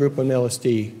diethyl group on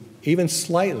LSD, even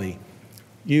slightly,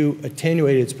 you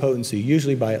attenuate its potency,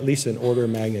 usually by at least an order of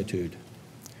magnitude.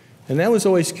 And that was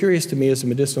always curious to me as a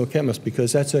medicinal chemist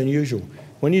because that's unusual.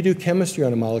 When you do chemistry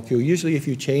on a molecule, usually if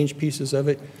you change pieces of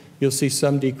it, you'll see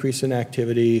some decrease in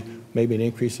activity, maybe an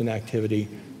increase in activity,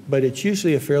 but it's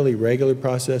usually a fairly regular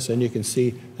process, and you can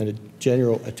see a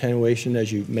general attenuation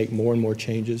as you make more and more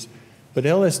changes. But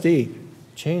LSD,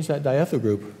 change that diethyl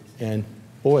group, and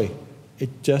boy,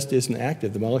 it just isn't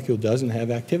active. The molecule doesn't have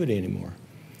activity anymore.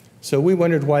 So we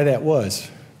wondered why that was.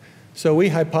 So we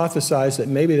hypothesized that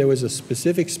maybe there was a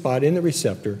specific spot in the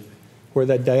receptor where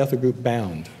that diethyl group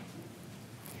bound.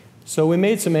 So we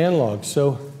made some analogues.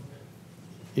 So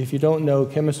if you don't know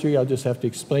chemistry, I'll just have to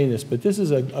explain this. But this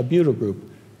is a butyl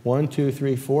group, 1, 2,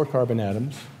 3, 4 carbon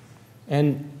atoms.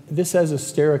 And this has a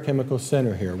stereochemical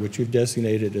center here, which we've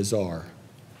designated as R.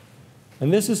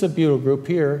 And this is a butyl group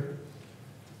here,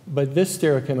 but this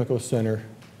stereochemical center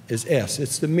is S.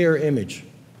 It's the mirror image.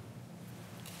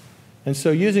 And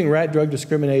so using rat drug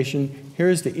discrimination,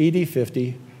 here's the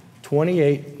ED50,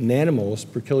 28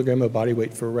 nanomoles per kilogram of body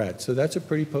weight for a rat. So that's a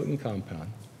pretty potent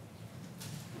compound.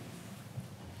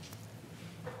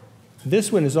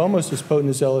 This one is almost as potent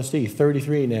as LSD,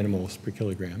 33 nanomoles per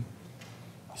kilogram.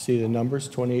 See the numbers,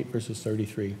 28 versus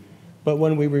 33. But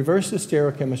when we reverse the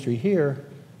stereochemistry here,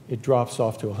 it drops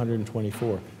off to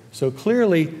 124. So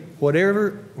clearly,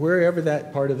 wherever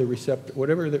that part of the receptor,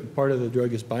 whatever the part of the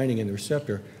drug is binding in the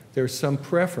receptor, there's some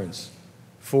preference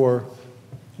for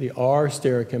the R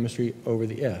stereochemistry over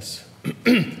the S.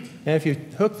 And if you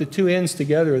hook the two ends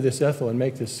together of this ethyl and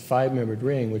make this 5-membered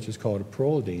ring, which is called a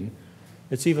prolidine,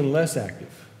 it's even less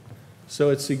active. So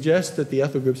it suggests that the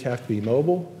ethyl groups have to be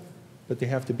mobile, but they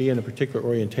have to be in a particular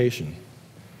orientation.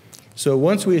 So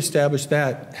once we establish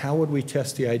that, how would we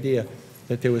test the idea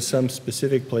that there was some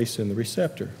specific place in the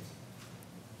receptor?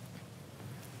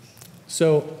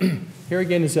 So here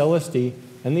again is LSD,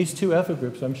 and these two ethyl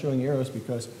groups, I'm showing arrows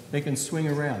because they can swing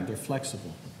around, they're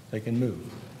flexible, they can move.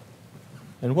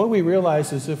 And what we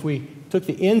realized is if we took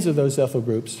the ends of those ethyl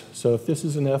groups, so if this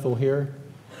is an ethyl here,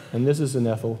 and this is an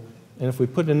ethyl, and if we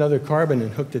put another carbon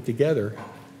and hooked it together,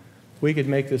 we could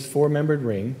make this 4-membered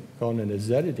ring called an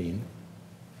azetidine.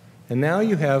 And now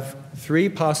you have 3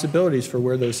 possibilities for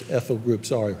where those ethyl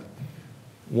groups are.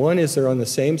 One is they're on the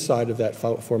same side of that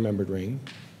 4-membered ring,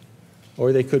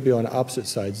 or they could be on opposite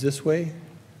sides this way,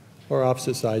 or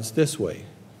opposite sides this way.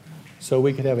 So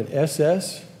we could have an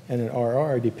SS and an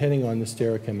RR depending on the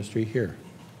stereochemistry here.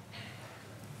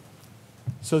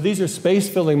 So these are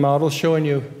space-filling models showing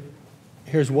you,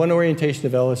 here's one orientation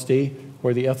of LSD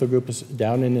where the ethyl group is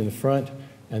down and in the front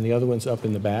and the other one's up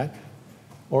in the back,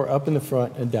 or up in the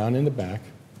front and down in the back.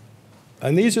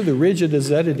 And these are the rigid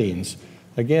azetidines.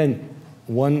 Again,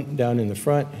 one down in the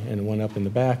front and one up in the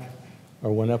back,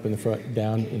 or one up in the front,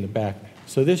 down in the back.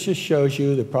 So this just shows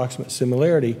you the approximate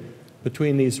similarity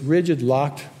between these rigid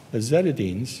locked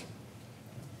azetidines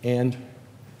and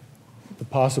the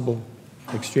possible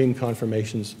extreme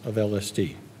conformations of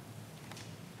LSD.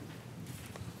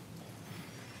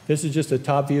 This is just a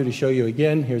top view to show you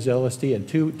again. Here's LSD in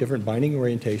 2 different binding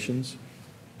orientations,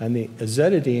 and the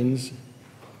azetidines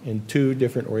in 2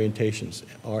 different orientations,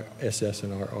 SS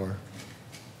and RR.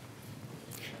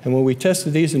 And when we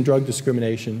tested these in drug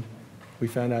discrimination, we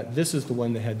found out this is the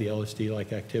one that had the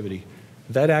LSD-like activity.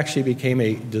 That actually became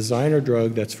a designer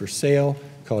drug that's for sale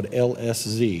called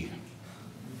LSZ.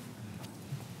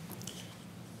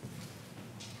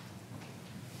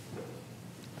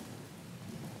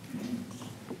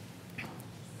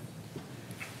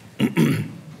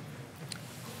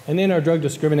 And in our drug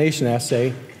discrimination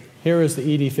assay, here is the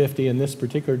ED50 in this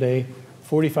particular day,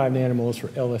 45 nanomoles for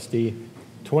LSD,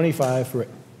 25 for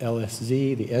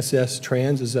LSZ, the SS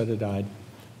trans-azetidide.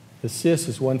 The cis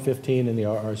is 115 and the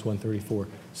RR is 134.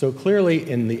 So clearly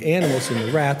in the animals, in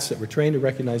the rats that were trained to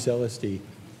recognize LSD,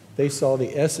 they saw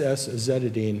the SS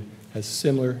azetidine as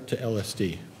similar to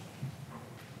LSD.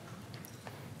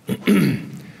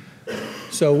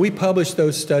 So we published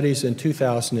those studies in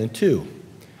 2002.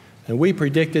 And we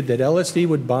predicted that LSD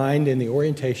would bind in the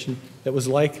orientation that was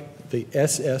like the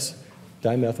SS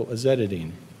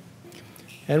dimethylazetidine.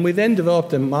 And we then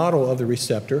developed a model of the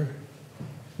receptor.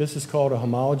 This is called a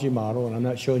homology model, and I'm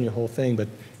not showing you the whole thing, but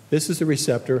this is the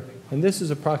receptor, and this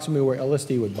is approximately where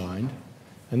LSD would bind,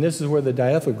 and this is where the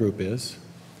diethyl group is.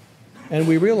 And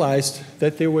we realized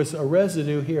that there was a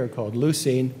residue here called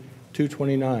leucine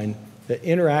 229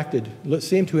 that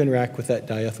seemed to interact with that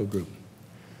diethyl group.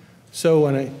 So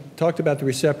when I talked about the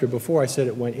receptor before, I said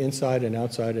it went inside and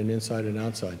outside and inside and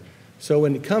outside. So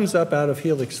when it comes up out of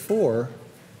helix 4,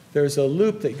 there's a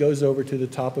loop that goes over to the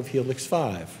top of helix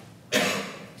 5.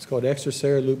 It's called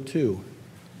extracellular loop 2.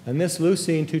 And this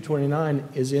leucine 229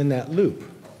 is in that loop.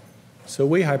 So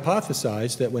we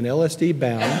hypothesized that when LSD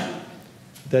bound,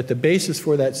 that the basis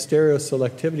for that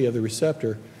stereoselectivity of the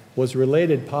receptor was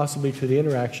related possibly to the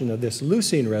interaction of this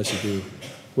leucine residue,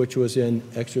 which was in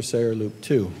extracellular loop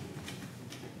 2.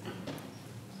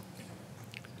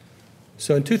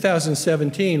 So in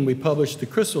 2017, we published the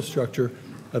crystal structure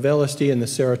of LSD and the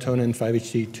serotonin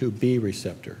 5-HT2B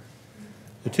receptor.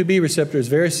 The 2B receptor is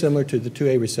very similar to the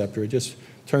 2A receptor. It just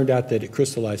turned out that it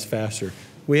crystallized faster.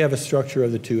 We have a structure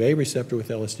of the 2A receptor with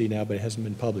LSD now, but it hasn't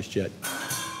been published yet.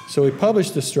 So we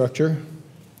published the structure,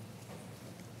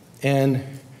 and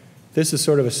this is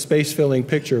sort of a space-filling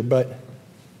picture, but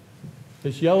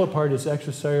this yellow part is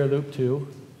extracellular loop 2,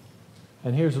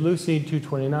 and here's leucine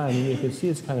 229, and you can see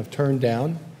it's kind of turned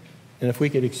down. And if we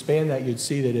could expand that, you'd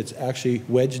see that it's actually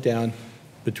wedged down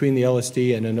between the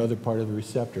LSD and another part of the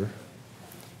receptor.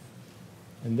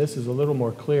 And this is a little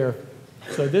more clear.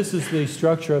 So this is the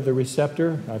structure of the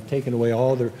receptor. I've taken away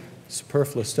all the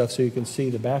superfluous stuff so you can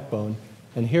see the backbone.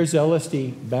 And here's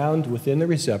LSD bound within the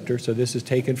receptor. So this is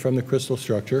taken from the crystal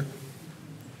structure.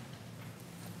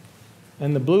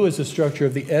 And the blue is the structure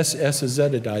of the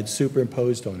SS-azetidide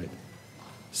superimposed on it.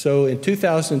 So in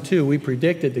 2002, we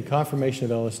predicted the conformation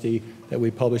of LSD that we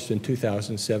published in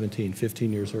 2017,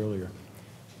 15 years earlier.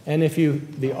 And if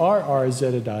the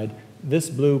RR-azetidide, this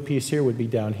blue piece here would be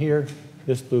down here,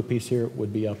 this blue piece here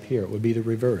would be up here. It would be the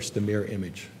reverse, the mirror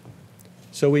image.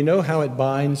 So we know how it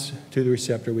binds to the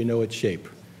receptor. We know its shape.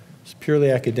 It's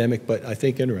purely academic, but I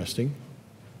think interesting.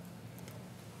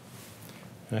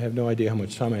 I have no idea how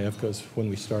much time I have because when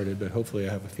we started, but hopefully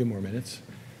I have a few more minutes.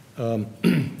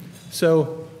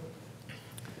 So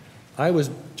I was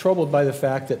troubled by the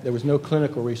fact that there was no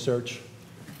clinical research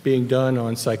being done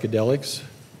on psychedelics.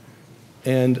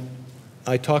 And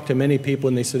I talked to many people,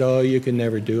 and they said, oh, you can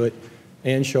never do it.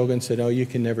 Ann Shogan said, oh, you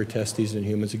can never test these in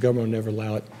humans. The government will never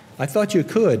allow it. I thought you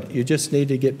could. You just need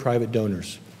to get private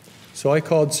donors. So I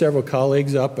called several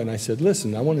colleagues up, and I said,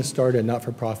 listen, I want to start a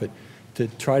not-for-profit to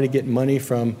try to get money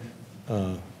from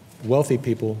wealthy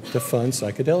people to fund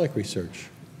psychedelic research.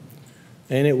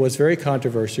 And it was very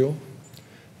controversial.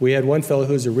 We had one fellow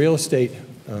who's a real estate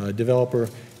developer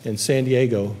in San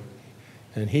Diego,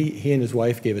 and he and his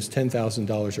wife gave us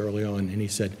 $10,000 early on, and he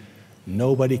said,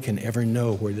 nobody can ever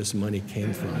know where this money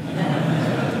came from.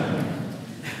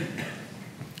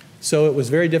 So it was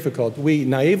very difficult. We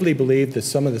naively believed that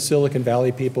some of the Silicon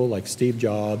Valley people, like Steve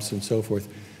Jobs and so forth,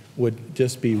 would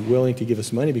just be willing to give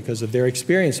us money because of their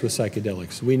experience with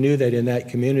psychedelics. We knew that in that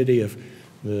community of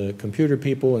the computer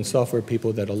people and software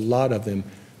people that a lot of them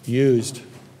used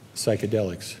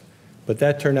psychedelics. But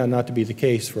that turned out not to be the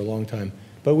case for a long time.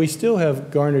 But we still have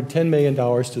garnered $10 million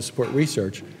to support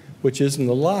research, which isn't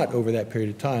a lot over that period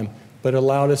of time, but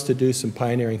allowed us to do some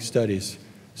pioneering studies.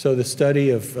 So the study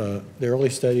of, the early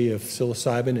study of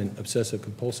psilocybin in obsessive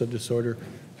compulsive disorder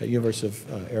at University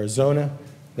of Arizona,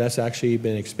 that's actually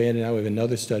been expanded now. We have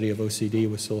another study of OCD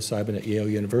with psilocybin at Yale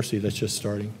University that's just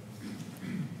starting.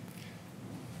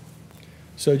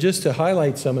 So just to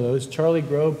highlight some of those, Charlie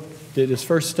Grove did his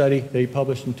first study that he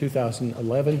published in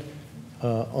 2011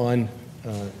 on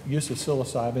use of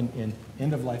psilocybin in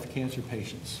end-of-life cancer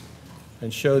patients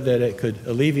and showed that it could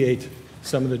alleviate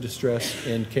some of the distress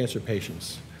in cancer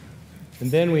patients.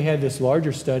 And then we had this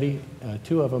larger study,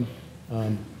 two of them,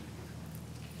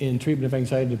 in treatment of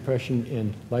anxiety and depression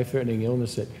in life-threatening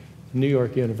illness at New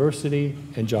York University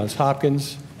and Johns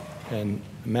Hopkins. And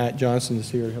Matt Johnson is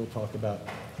here. He'll talk about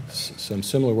some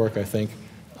similar work, I think.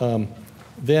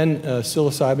 Then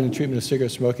psilocybin in treatment of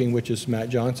cigarette smoking, which is Matt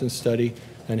Johnson's study,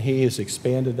 and he has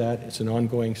expanded that. It's an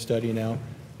ongoing study now.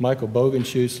 Michael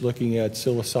Bogenschutz looking at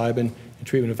psilocybin in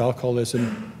treatment of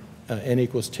alcoholism, N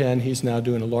equals 10. He's now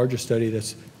doing a larger study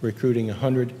that's recruiting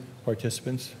 100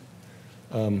 participants.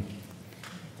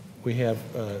 We have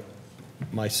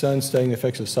my son studying the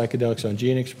effects of psychedelics on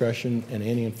gene expression and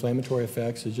anti-inflammatory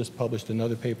effects. He just published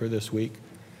another paper this week.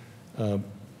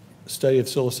 Study of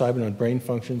psilocybin on brain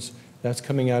functions. That's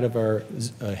coming out of our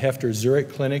Heffter Zurich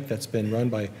clinic that's been run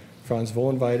by Franz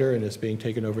Vollenweider and is being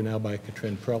taken over now by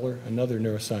Katrin Preller, another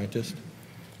neuroscientist.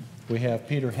 We have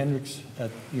Peter Hendricks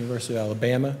at the University of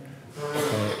Alabama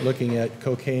looking at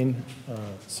cocaine,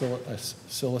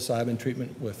 psilocybin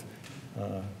treatment with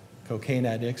cocaine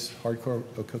addicts, hardcore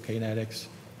cocaine addicts,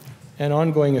 and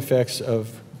ongoing effects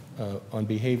of, on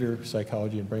behavior,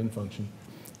 psychology, and brain function.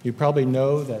 You probably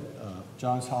know that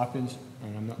Johns Hopkins,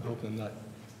 and I'm not hoping I'm not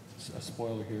a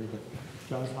spoiler here, but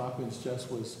Johns Hopkins just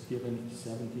was given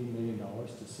 $17 million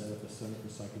to set up a Center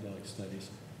for Psychedelic Studies.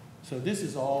 So this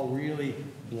is all really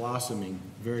blossoming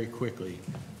very quickly,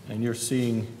 and you're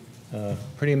seeing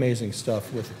pretty amazing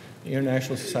stuff with the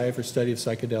International Society for Study of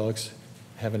Psychedelics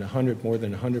having more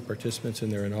than 100 participants in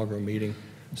their inaugural meeting.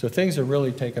 So things are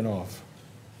really taken off.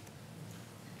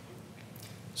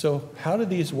 So how do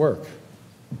these work?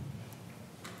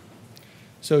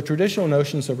 So traditional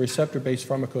notions of receptor-based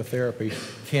pharmacotherapy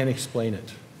can't explain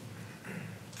it.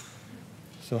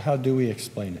 So how do we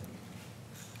explain it?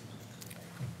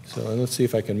 So let's see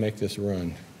if I can make this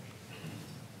run.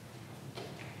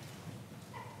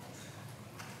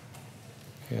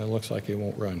 Yeah, it looks like it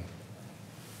won't run.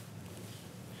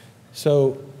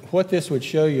 So what this would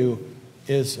show you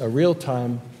is a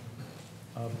real-time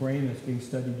brain that's being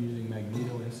studied using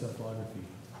magnetoencephalography.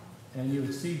 And you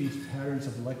would see these patterns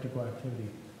of electrical activity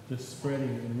just spreading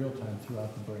in real time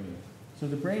throughout the brain. So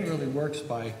the brain really works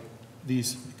by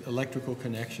these electrical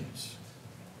connections.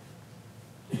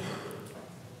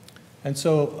 And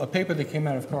so a paper that came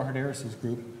out of Carhart Harris's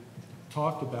group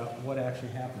talked about what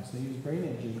actually happens. They used brain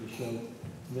imaging to show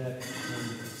that in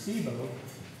placebo,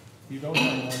 you don't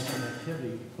have a lot of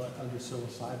connectivity, but under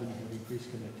psilocybin, you have increased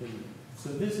connectivity. So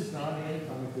this is not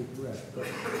anatomically correct, but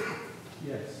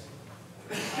yes.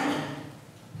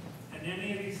 In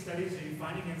any of these studies, are you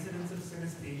finding incidents of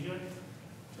synesthesia?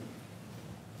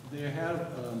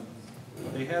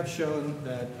 They have shown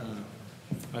that,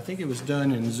 I think it was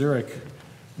done in Zurich,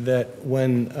 that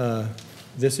when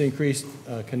this increased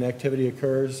connectivity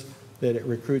occurs, that it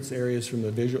recruits areas from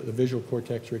the visual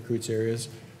cortex recruits areas.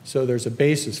 So there's a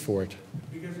basis for it.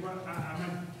 Because I'm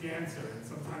a dancer, and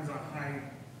sometimes on high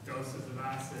doses of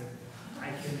acid,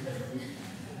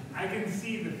 I can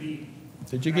see the beat.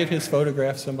 Did you get his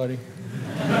photograph, somebody? You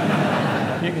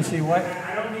can see what?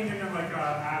 I don't mean in like an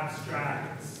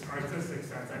abstract, artistic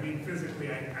sense. I mean physically,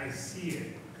 I see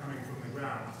it coming from the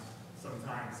ground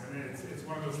sometimes, and it's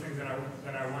one of those things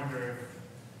that I wonder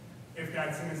if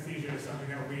that synesthesia is something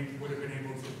that we would have been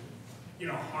able to,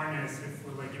 harness if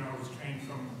it was trained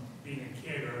from being a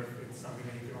kid, or if it's something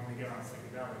that you could only get on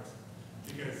psychedelics.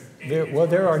 Because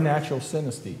there are natural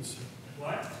synesthetes.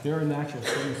 What? There are natural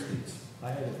synesthetes. I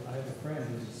have a friend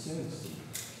who's a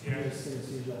synesthete. He has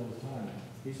synesthesia all the time.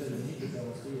 He said when he gets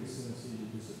LSD, his synesthesia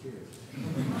disappears.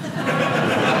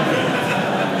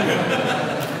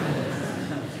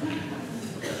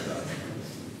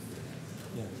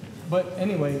 Yeah. But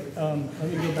anyway, let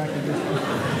me go back to this.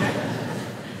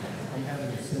 I'm having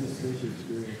a synesthesia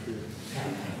experience here.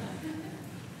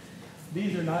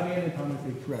 These are not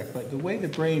anatomically correct, but the way the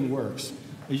brain works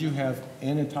is you have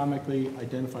anatomically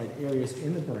identified areas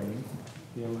in the brain,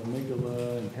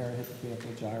 amygdala and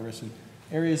parahippocampal gyrus, and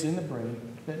areas in the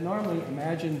brain that normally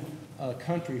imagine a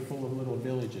country full of little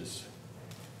villages.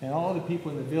 And all the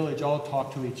people in the village all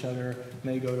talk to each other, and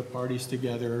they go to parties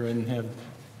together and have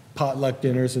potluck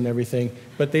dinners and everything,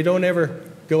 but they don't ever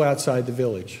go outside the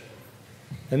village.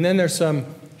 And then there's some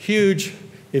huge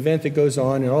event that goes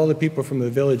on, and all the people from the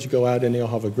village go out and they'll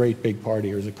have a great big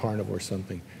party, or there's a carnival or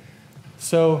something.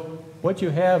 So what you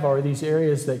have are these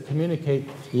areas that communicate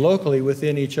locally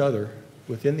within each other,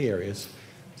 within the areas,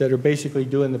 that are basically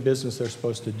doing the business they're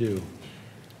supposed to do.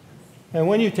 And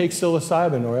when you take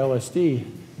psilocybin or LSD,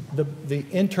 the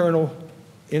internal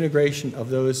integration of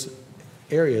those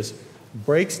areas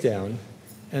breaks down,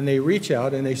 and they reach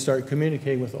out and they start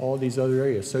communicating with all these other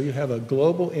areas. So you have a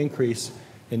global increase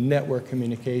in network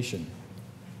communication.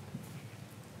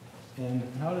 And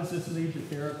how does this lead to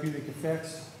therapeutic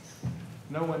effects?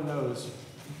 No one knows.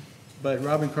 But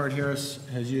Robin Carhart-Harris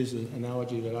has used an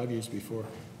analogy that I've used before.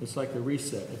 It's like a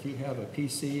reset. If you have a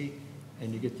PC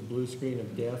and you get the blue screen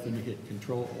of death and you hit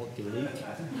Control-Alt-Delete,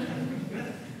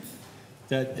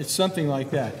 that it's something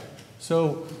like that.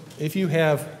 So if you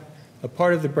have a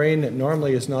part of the brain that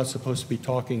normally is not supposed to be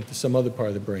talking to some other part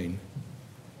of the brain,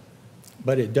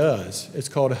 but it does, it's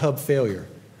called a hub failure.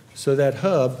 So that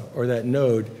hub, or that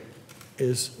node,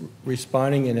 is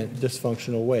responding in a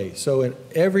dysfunctional way. So in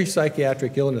every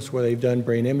psychiatric illness where they've done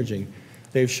brain imaging,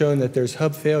 they've shown that there's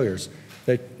hub failures,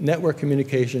 that network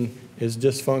communication is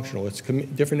dysfunctional. It's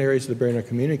different areas of the brain are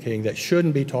communicating that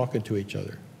shouldn't be talking to each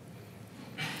other.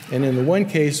 And in the one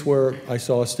case where I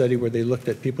saw a study where they looked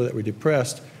at people that were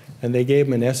depressed, and they gave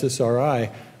them an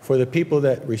SSRI, for the people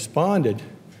that responded,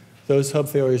 those hub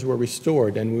failures were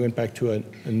restored, and we went back to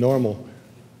a normal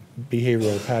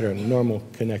behavioral pattern, normal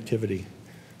connectivity.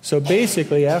 So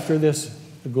basically, after this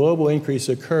global increase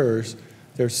occurs,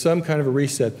 there's some kind of a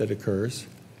reset that occurs,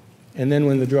 and then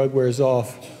when the drug wears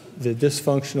off, the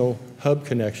dysfunctional hub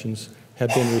connections have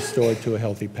been restored to a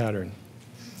healthy pattern.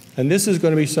 And this is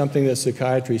going to be something that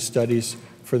psychiatry studies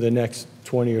for the next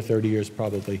 20 or 30 years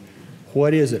probably.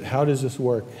 What is it? How does this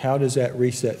work? How does that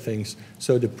reset things?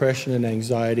 So depression and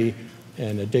anxiety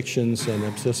and addictions and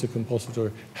obsessive-compulsive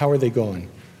disorder, how are they going?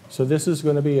 So this is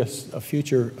going to be a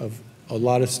future of a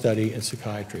lot of study in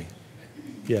psychiatry.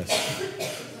 Yes?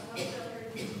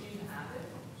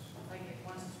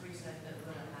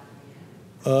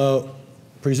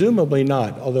 Presumably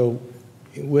not, although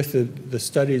with the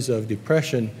studies of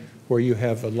depression where you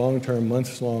have a long-term,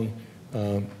 months-long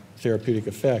therapeutic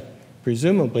effect,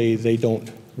 presumably they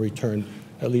don't return.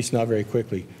 at least not very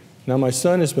quickly. Now, my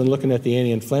son has been looking at the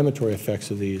anti-inflammatory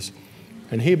effects of these,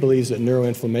 and he believes that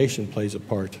neuroinflammation plays a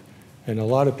part. And a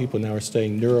lot of people now are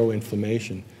studying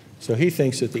neuroinflammation. So he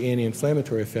thinks that the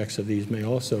anti-inflammatory effects of these may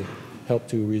also help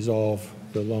to resolve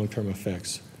the long-term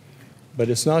effects. But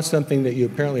it's not something that you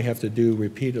apparently have to do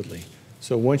repeatedly.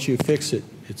 So once you fix it,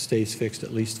 it stays fixed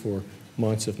at least for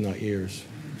months, if not years.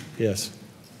 Yes?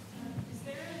 Is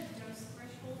there a dose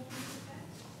threshold for this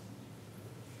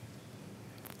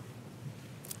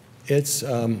effect? It's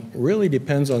really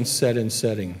depends on set and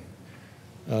setting.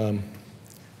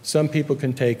 Some people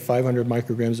can take 500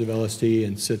 micrograms of LSD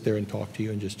and sit there and talk to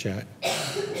you and just chat.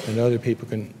 And other people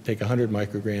can take 100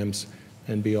 micrograms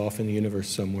and be off in the universe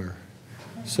somewhere.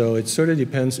 So it sort of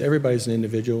depends. Everybody's an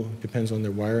individual. Depends on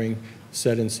their wiring,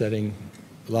 set and setting,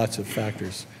 lots of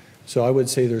factors. So I would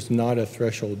say there's not a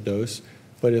threshold dose,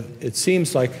 but it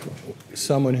seems like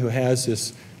someone who has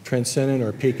this transcendent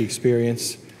or peak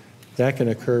experience, that can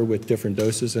occur with different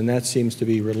doses, and that seems to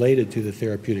be related to the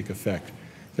therapeutic effect.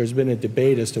 There's been a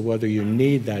debate as to whether you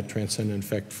need that transcendent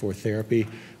effect for therapy,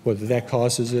 whether that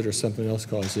causes it or something else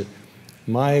causes it.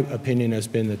 My opinion has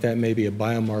been that that may be a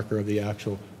biomarker of the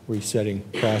actual resetting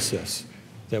process,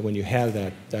 that when you have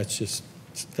that, that's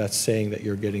saying that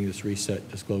you're getting this reset,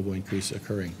 this global increase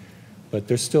occurring. But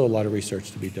there's still a lot of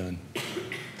research to be done.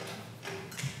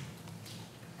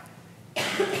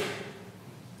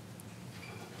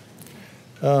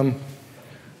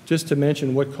 Just to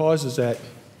mention what causes that,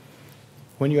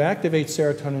 when you activate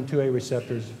serotonin 2A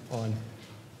receptors on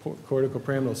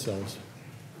corticopyramidal cells,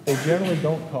 they generally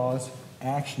don't cause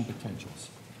action potentials.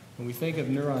 When we think of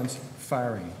neurons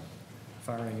firing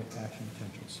action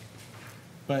potentials.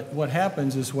 But what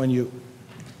happens is when you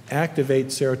activate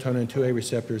serotonin 2A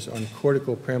receptors on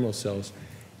corticopyramidal cells,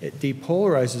 it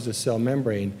depolarizes the cell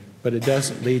membrane, but it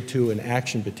doesn't lead to an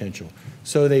action potential.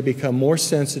 So they become more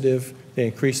sensitive, they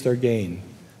increase their gain.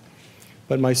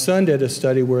 But my son did a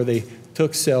study where they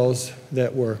took cells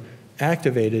that were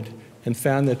activated and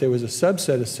found that there was a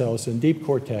subset of cells in deep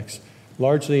cortex,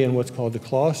 largely in what's called the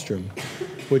claustrum,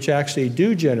 which actually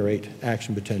do generate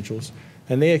action potentials,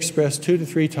 and they express 2 to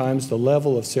 3 times the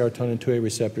level of serotonin 2A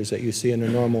receptors that you see in a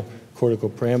normal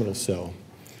corticopyramidal cell.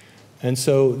 And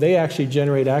so they actually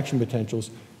generate action potentials,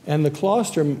 and the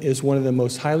claustrum is one of the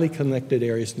most highly connected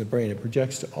areas in the brain. It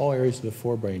projects to all areas of the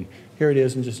forebrain. Here it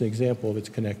is in just an example of its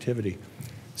connectivity.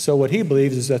 So what he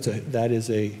believes is that is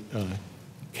a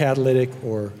catalytic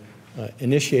or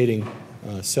initiating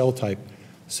cell type,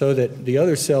 so that the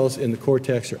other cells in the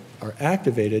cortex are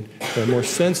activated, they're more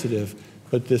sensitive,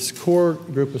 but this core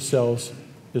group of cells,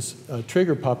 this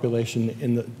trigger population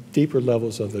in the deeper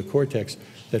levels of the cortex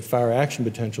that fire action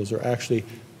potentials are actually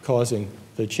causing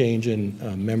the change in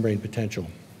membrane potential.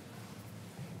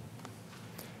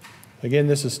 Again,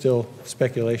 this is still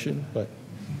speculation, but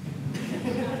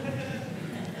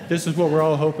this is what we're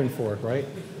all hoping for, right?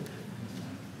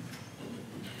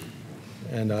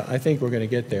 And I think we're going to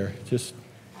get there. Just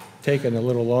taking a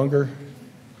little longer.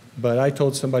 But I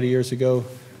told somebody years ago,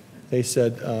 they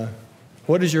said,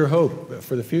 what is your hope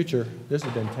for the future? This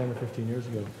had been 10 or 15 years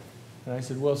ago. And I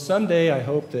said, well, someday I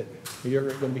hope that you're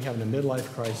going to be having a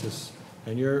midlife crisis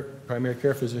and your primary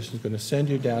care physician is going to send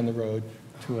you down the road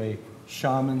to a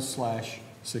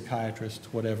shaman/psychiatrist,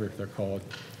 whatever they're called.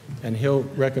 And he'll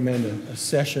recommend a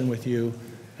session with you,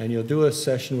 and you'll do a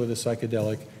session with a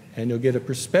psychedelic, and you'll get a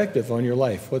perspective on your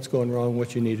life, what's going wrong,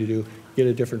 what you need to do, get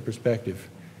a different perspective.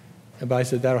 But I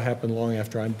said, that'll happen long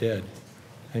after I'm dead.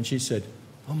 And she said,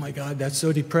 oh my God, that's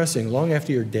so depressing, long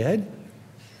after you're dead?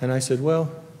 And I said,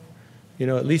 well, you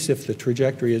know, at least if the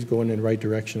trajectory is going in the right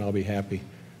direction, I'll be happy.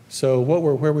 So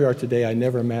where we are today, I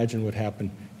never imagined would happen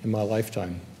in my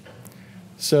lifetime.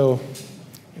 So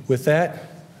with that,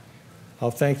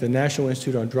 I'll thank the National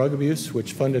Institute on Drug Abuse,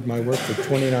 which funded my work for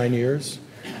 29 years,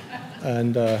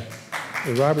 and the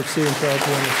Robert C. and Charles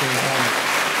Wonderful Endowment.